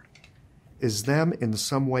for is them in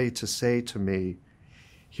some way to say to me,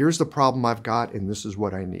 here's the problem I've got, and this is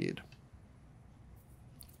what I need.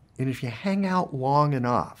 And if you hang out long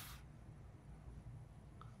enough,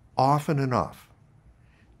 often enough,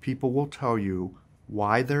 people will tell you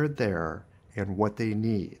why they're there and what they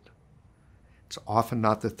need. It's often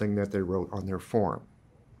not the thing that they wrote on their form.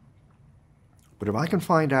 But if I can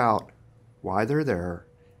find out why they're there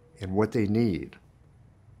and what they need,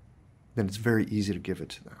 then it's very easy to give it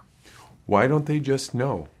to them. Why don't they just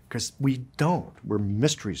know? Because we don't. We're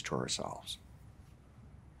mysteries to ourselves.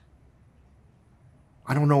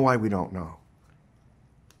 I don't know why we don't know.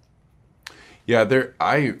 Yeah,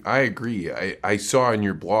 I agree. I saw in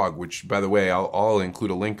your blog, which, by the way, I'll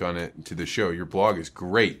include a link on it to the show. Your blog is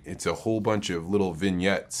great. It's a whole bunch of little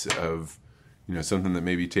vignettes of, something that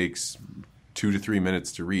maybe takes 2 to 3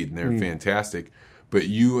 minutes to read, and they're fantastic. But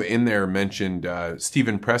you in there mentioned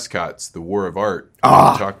Stephen Prescott's The War of Art,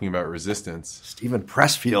 talking about resistance. Stephen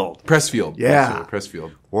Pressfield. Pressfield. Yeah.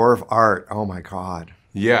 Pressfield. War of Art. Oh, my God.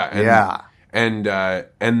 Yeah. And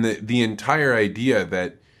the entire idea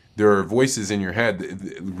that there are voices in your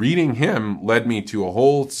head. Reading him led me to a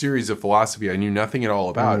whole series of philosophy I knew nothing at all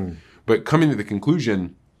about. But coming to the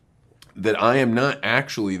conclusion that I am not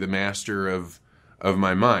actually the master of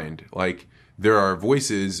my mind. Like, there are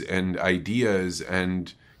voices and ideas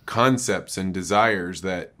and concepts and desires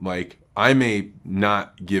that, like, I may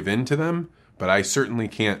not give in to them, but I certainly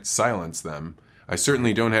can't silence them. I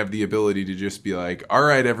certainly don't have the ability to just be like, all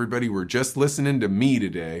right, everybody, we're just listening to me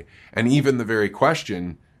today. And even the very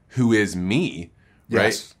question, who is me,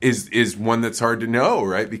 right, is one that's hard to know,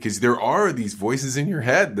 right? Because there are these voices in your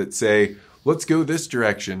head that say, let's go this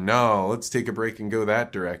direction. No, let's take a break and go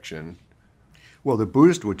that direction. Well, the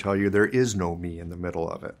Buddhist would tell you there is no me in the middle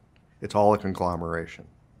of it. It's all a conglomeration.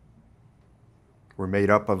 We're made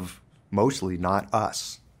up of mostly not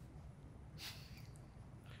us,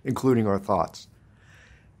 including our thoughts.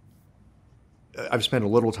 I've spent a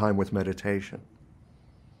little time with meditation.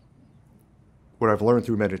 What I've learned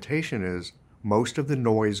through meditation is most of the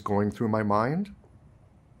noise going through my mind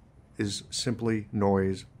is simply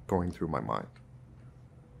noise going through my mind.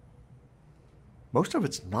 Most of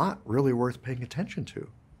it's not really worth paying attention to.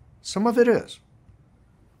 Some of it is,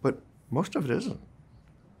 but most of it isn't.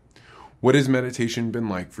 What has meditation been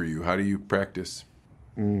like for you? How do you practice?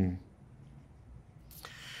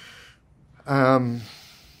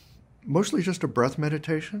 Mostly just a breath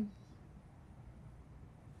meditation.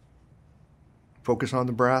 Focus on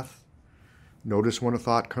the breath. Notice when a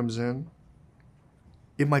thought comes in.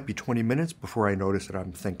 It might be 20 minutes before I notice that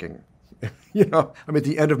I'm thinking. At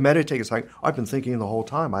the end of meditating, it's like, I've been thinking the whole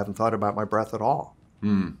time. I haven't thought about my breath at all.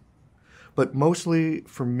 But mostly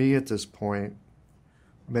for me at this point,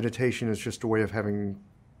 meditation is just a way of having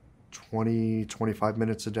 20, 25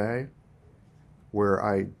 minutes a day where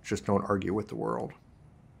I just don't argue with the world.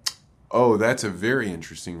 Oh, that's a very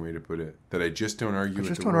interesting way to put it, that I just don't argue with the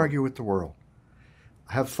world. I just don't argue with the world.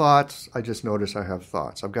 I have thoughts, I just notice I have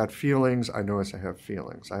thoughts. I've got feelings, I notice I have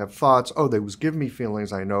feelings. I have thoughts, they was give me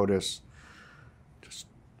feelings, I notice. Just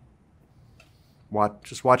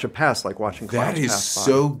watch it pass, like watching clouds pass by. That is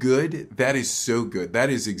so good. That is so good. That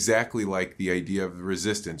is exactly like the idea of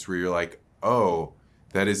resistance, where you're like, oh,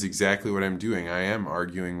 that is exactly what I'm doing. I am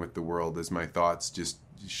arguing with the world as my thoughts just,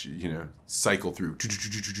 cycle through.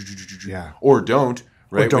 Yeah. Or don't,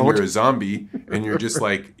 right? Or don't. When you're a zombie and you're just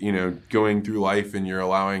like, going through life and you're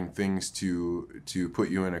allowing things to put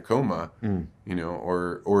you in a coma,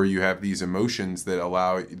 or you have these emotions that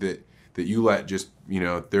allow that you let just,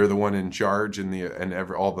 they're the one in charge and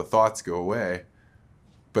all the thoughts go away.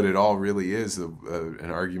 But it all really is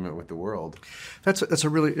an argument with the world. That's a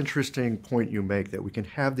really interesting point you make, that we can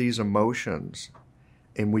have these emotions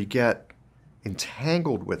and we get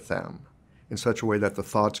entangled with them in such a way that the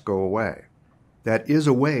thoughts go away. That is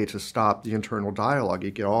a way to stop the internal dialogue.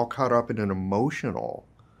 You get all caught up in an emotional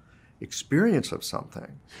experience of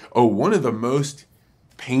something. Oh, one of the most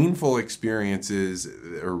painful experiences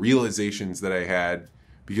or realizations that I had,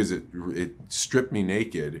 because it stripped me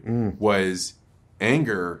naked, was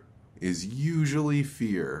anger is usually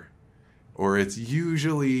fear, or it's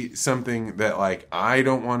usually something that like I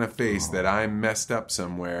don't want to face, that I'm messed up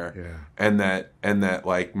somewhere, and that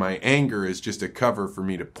like my anger is just a cover for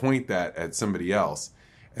me to point that at somebody else.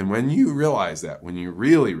 And when you realize that, when you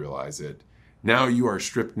really realize it, now you are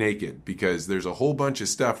stripped naked, because there's a whole bunch of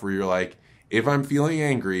stuff where you're like, if I'm feeling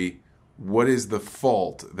angry, what is the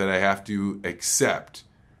fault that I have to accept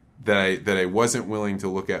that I wasn't willing to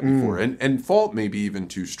look at before? And fault may be even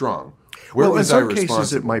too strong. Well, in some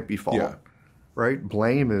cases it might be fault, right?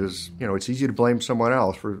 Blame is, it's easy to blame someone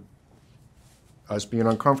else for us being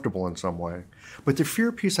uncomfortable in some way. But the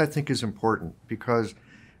fear piece, I think, is important, because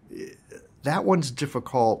that one's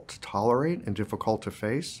difficult to tolerate and difficult to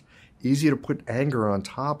face. Easy to put anger on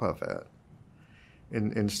top of it.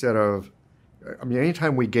 Instead of,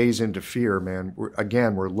 anytime we gaze into fear, man,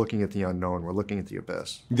 we're looking at the unknown. We're looking at the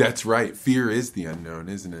abyss. That's right. Fear is the unknown,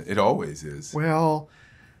 isn't it? It always is. Well,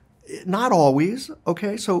 not always.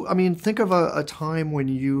 Okay, so think of a time when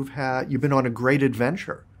you've been on a great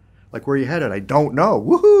adventure, like where you headed. I don't know.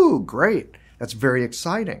 Woohoo! Great. That's very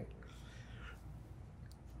exciting.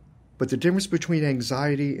 But the difference between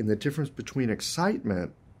anxiety and the difference between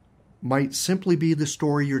excitement might simply be the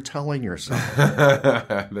story you're telling yourself.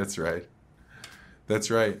 That's right. That's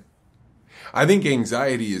right. I think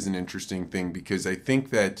anxiety is an interesting thing, because I think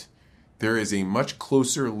that there is a much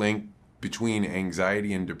closer link between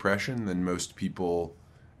anxiety and depression than most people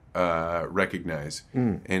recognize.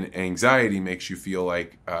 And anxiety makes you feel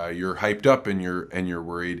like you're hyped up and you're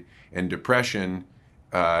worried, and depression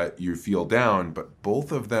you feel down. But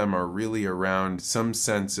both of them are really around some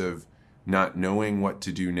sense of not knowing what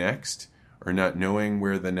to do next, or not knowing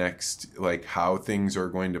where the next, like how things are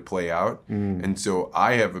going to play out. And so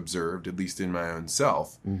I have observed, at least in my own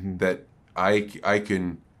self, that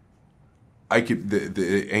the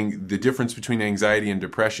difference between anxiety and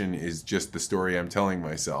depression is just the story I'm telling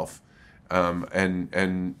myself.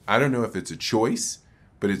 And I don't know if it's a choice,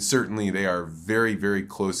 but it's certainly, they are very, very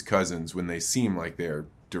close cousins when they seem like they are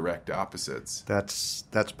direct opposites. That's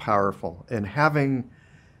powerful. And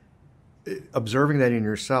observing that in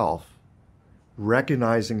yourself,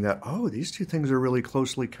 recognizing that, these two things are really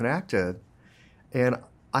closely connected, and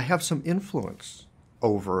I have some influence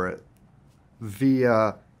over it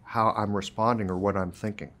via how I'm responding or what I'm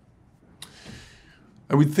thinking.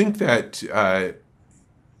 I would think that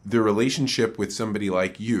the relationship with somebody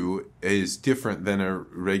like you is different than a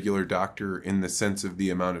regular doctor in the sense of the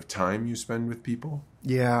amount of time you spend with people.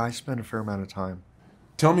 Yeah, I spend a fair amount of time.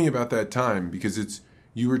 Tell me about that time, because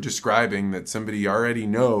you were describing that somebody already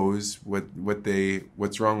knows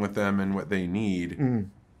what's wrong with them and what they need.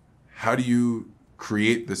 How do you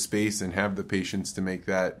create the space and have the patience to make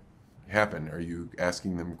that happen? Are you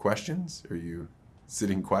asking them questions? Are you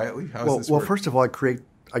sitting quietly? How does this work? Well, first of all, I create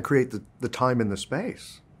the time and the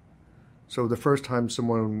space. So the first time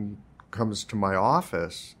someone comes to my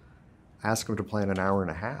office, ask them to plan an hour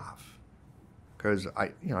and a half, because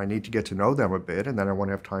I need to get to know them a bit, and then I want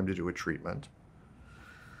to have time to do a treatment.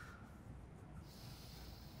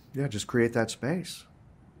 Yeah, just create that space.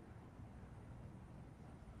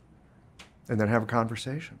 And then have a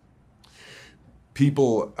conversation.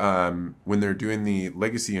 People, when they're doing the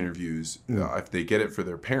legacy interviews, if they get it for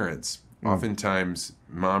their parents, Oftentimes,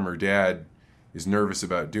 mom or dad is nervous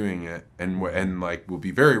about doing it and like will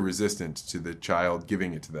be very resistant to the child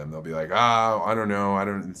giving it to them. They'll be like, I don't know.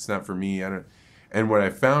 It's not for me. And what I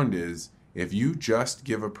found is if you just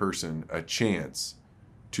give a person a chance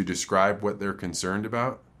to describe what they're concerned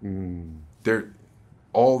about,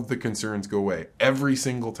 all of the concerns go away. Every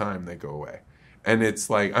single time they go away. And it's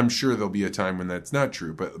like, I'm sure there'll be a time when that's not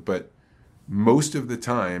true, but most of the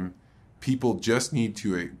time, people just need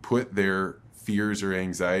to put their fears or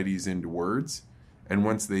anxieties into words. And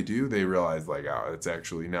once they do, they realize like, it's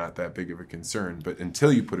actually not that big of a concern. But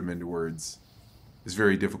until you put them into words, it's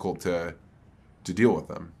very difficult to deal with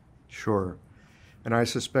them. Sure. And I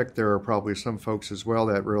suspect there are probably some folks as well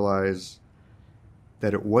that realize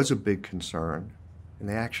that it was a big concern and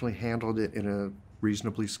they actually handled it in a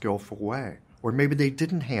reasonably skillful way. Or maybe they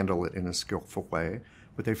didn't handle it in a skillful way,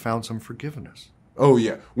 but they found some forgiveness. Oh,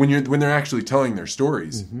 yeah. When they're actually telling their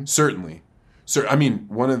stories, certainly. So, I mean,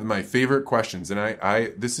 one of my favorite questions, and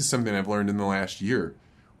I this is something I've learned in the last year,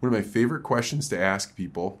 one of my favorite questions to ask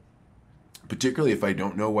people, particularly if I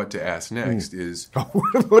don't know what to ask next, is...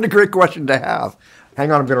 What a great question to have.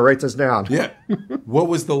 Hang on, I'm going to write this down. Yeah. What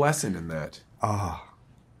was the lesson in that?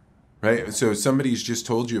 Right? So somebody's just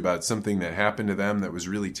told you about something that happened to them that was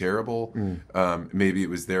really terrible. Maybe it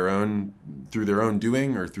was through their own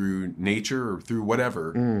doing or through nature or through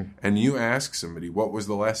whatever. And you ask somebody, what was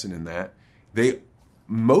the lesson in that?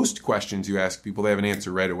 Most questions you ask people, they have an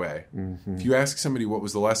answer right away. If you ask somebody what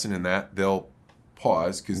was the lesson in that, they'll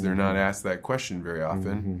pause because they're not asked that question very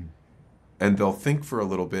often. And they'll think for a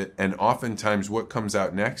little bit. And oftentimes what comes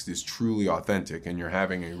out next is truly authentic and you're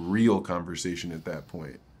having a real conversation at that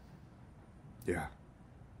point. Yeah.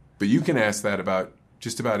 But you can ask that about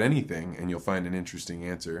just about anything and you'll find an interesting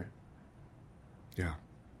answer. Yeah.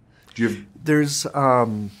 There's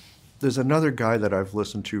another guy that I've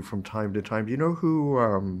listened to from time to time. Do you know who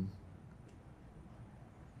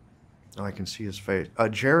I can see his face.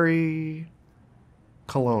 Jerry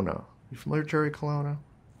Colonna. You familiar with Jerry Colonna?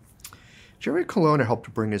 Jerry Colonna helped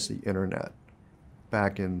to bring us the internet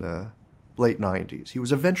back in the late 90s. He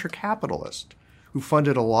was a venture capitalist who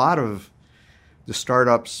funded a lot of the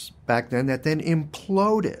startups back then that then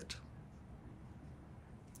imploded.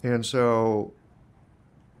 And so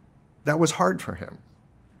that was hard for him.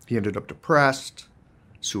 He ended up depressed,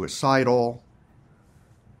 suicidal.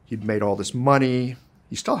 He'd made all this money.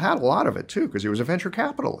 He still had a lot of it too, because he was a venture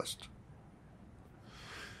capitalist.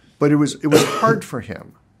 But it was hard for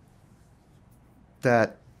him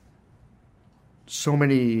that so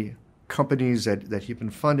many companies that he'd been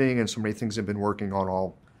funding and so many things he'd been working on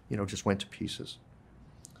all, just went to pieces.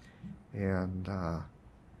 And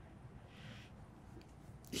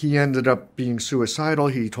he ended up being suicidal.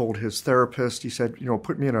 He told his therapist, he said,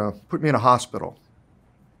 put me in a hospital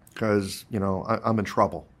because, I'm in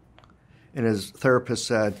trouble. And his therapist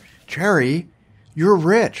said, Jerry, you're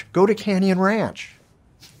rich. Go to Canyon Ranch.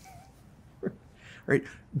 Right?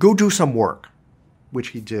 Go do some work, which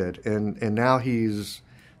he did. And now he's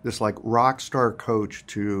this like rock star coach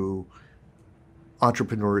to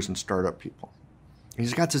entrepreneurs and startup people. And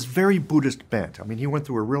he's got this very Buddhist bent. I mean, he went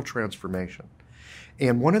through a real transformation.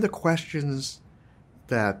 And one of the questions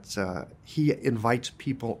that he invites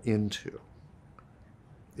people into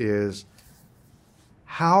is,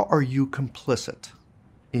 how are you complicit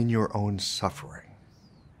in your own suffering?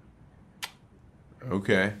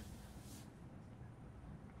 Okay.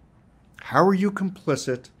 How are you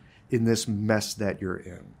complicit in this mess that you're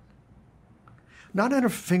in? Not in a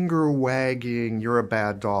finger wagging, you're a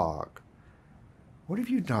bad dog. What have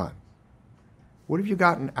you done? What have you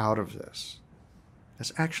gotten out of this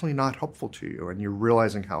that's actually not helpful to you, and you're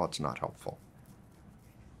realizing how it's not helpful?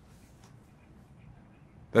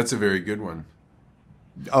 That's a very good one.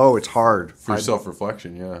 Oh, it's hard. For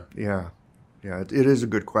self-reflection, yeah. Yeah, it is a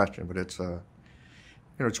good question, but it's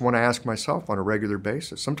it's one I ask myself on a regular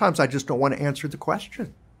basis. Sometimes I just don't want to answer the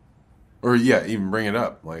question. Or even bring it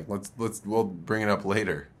up. Like we'll bring it up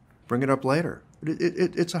later. Bring it up later.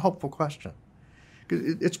 It's a helpful question.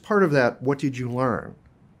 It's part of that. What did you learn?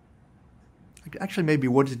 Actually, maybe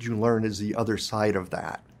what did you learn is the other side of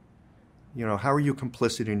that. How are you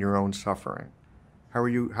complicit in your own suffering? How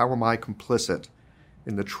am I complicit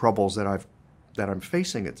in the troubles that I'm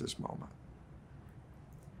facing at this moment?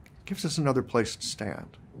 It gives us another place to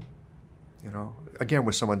stand. Again,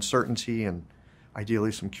 with some uncertainty and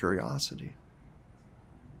ideally some curiosity.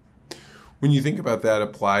 When you think about that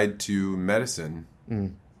applied to medicine,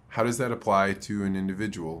 how does that apply to an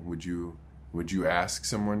individual? Would you ask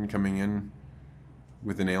someone coming in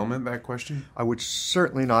with an ailment that question? I would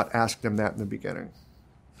certainly not ask them that in the beginning.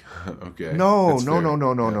 Okay. No. That's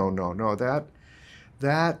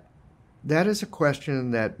fair. That is a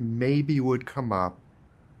question that maybe would come up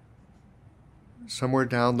somewhere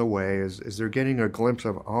down the way as they're getting a glimpse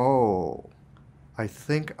of, oh, I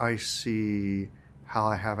think I see how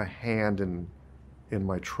I have a hand in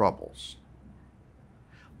my troubles.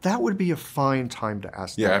 That would be a fine time to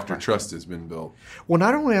ask that after question. trust has been built. Well,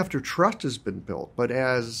 not only after trust has been built, but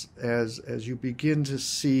as you begin to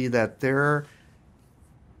see that they're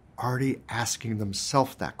already asking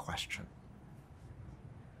themselves that question.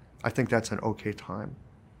 I think that's an okay time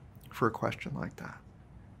for a question like that,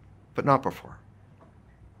 but not before.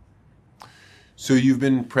 So you've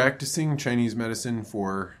been practicing Chinese medicine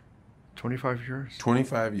for 25 years.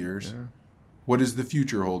 25 years. Yeah. What does the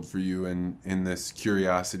future hold for you in this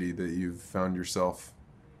curiosity that you've found yourself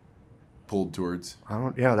pulled towards?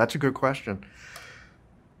 Yeah, that's a good question.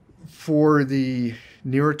 For the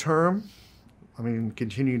near term, I mean,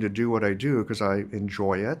 continue to do what I do because I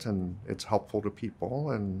enjoy it and it's helpful to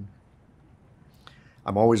people, and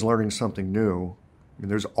I'm always learning something new. I mean,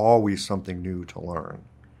 there's always something new to learn,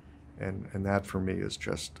 and that for me is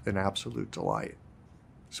just an absolute delight.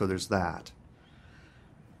 So there's that.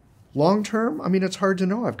 Long term, I mean, it's hard to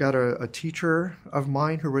know. I've got a teacher of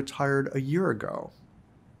mine who retired a year ago.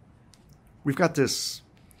 We've got this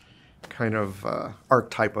kind of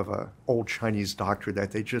archetype of an old Chinese doctor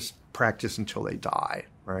that they just practice until they die,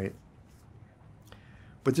 right?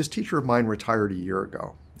 But this teacher of mine retired a year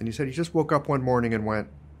ago. And he said he just woke up one morning and went,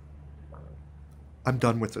 I'm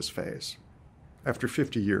done with this phase. After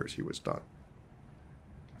 50 years, he was done.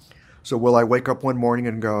 So will I wake up one morning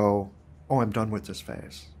and go, oh, I'm done with this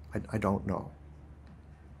phase? I don't know.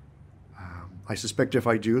 I suspect if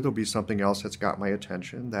I do, there'll be something else that's got my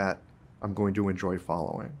attention that I'm going to enjoy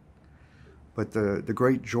following. But the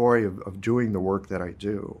great joy of doing the work that I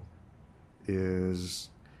do is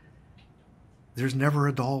there's never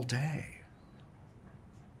a dull day.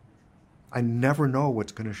 I never know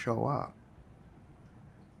what's going to show up.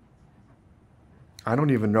 I don't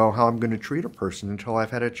even know how I'm going to treat a person until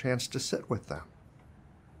I've had a chance to sit with them.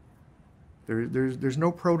 There's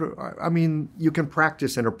no I mean, you can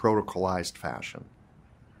practice in a protocolized fashion,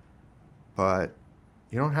 but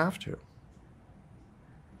you don't have to.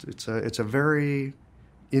 It's a very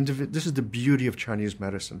this is the beauty of Chinese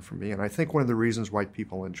medicine for me, and I think one of the reasons why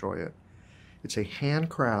people enjoy it. It's a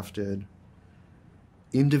handcrafted,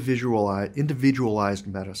 individualized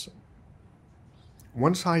medicine.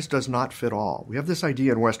 One size does not fit all. We have this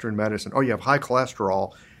idea in Western medicine, oh, you have high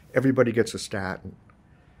cholesterol, everybody gets a statin.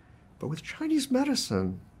 But with Chinese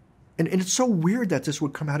medicine, and it's so weird that this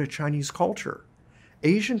would come out of Chinese culture.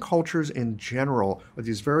 Asian cultures in general are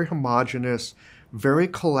these very homogenous, very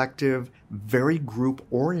collective, very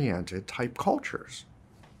group-oriented type cultures.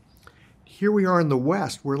 Here we are in the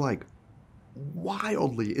West, we're like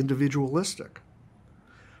wildly individualistic.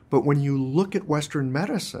 But when you look at Western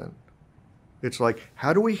medicine, it's like,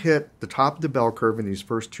 how do we hit the top of the bell curve in these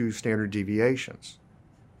first two standard deviations?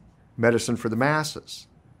 Medicine for the masses.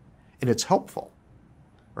 And it's helpful,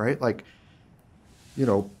 right? Like, you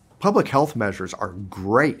know, public health measures are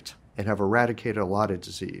great and have eradicated a lot of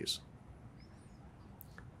disease.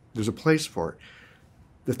 There's a place for it.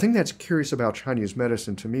 The thing that's curious about Chinese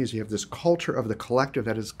medicine to me is you have this culture of the collective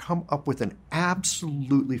that has come up with an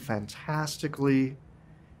absolutely fantastically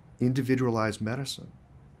individualized medicine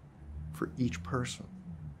for each person.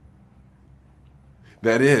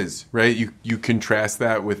 That is, right? You contrast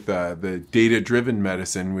that with the data-driven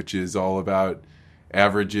medicine, which is all about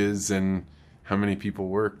averages and how many people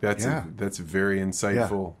work. That's very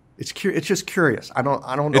insightful. Yeah. It's just curious. I don't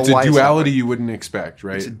know it's why a duality you wouldn't expect,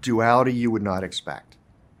 right? It's a duality you would not expect.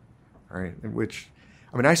 All right, in which,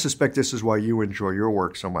 I mean, I suspect this is why you enjoy your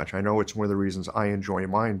work so much. I know it's one of the reasons I enjoy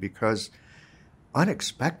mine, because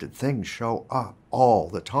unexpected things show up all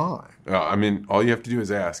the time. I mean, all you have to do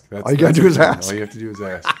is ask. All you got to do is ask. All you have to do is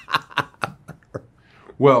ask.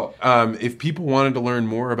 Well, if people wanted to learn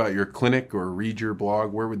more about your clinic or read your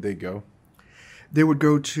blog, where would they go? They would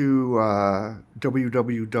go to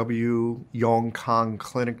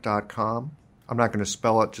www.yongkangclinic.com. I'm not going to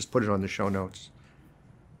spell it. Just put it on the show notes.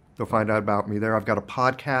 They'll find out about me there. I've got a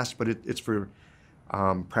podcast, but it's for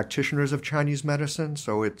practitioners of Chinese medicine,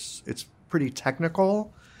 so it's pretty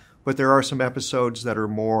technical, but there are some episodes that are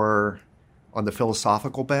more on the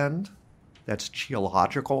philosophical bend. That's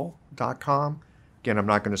qiological.com. Again, I'm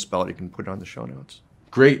not going to spell it. You can put it on the show notes.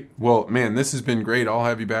 Great. Well, man, this has been great. I'll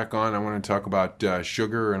have you back on. I want to talk about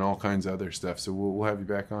sugar and all kinds of other stuff, so we'll have you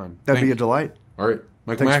back on. That'd be a delight. All right.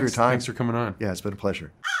 Michael Thanks Max, for your time. Thanks for coming on. Yeah, it's been a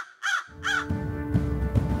pleasure.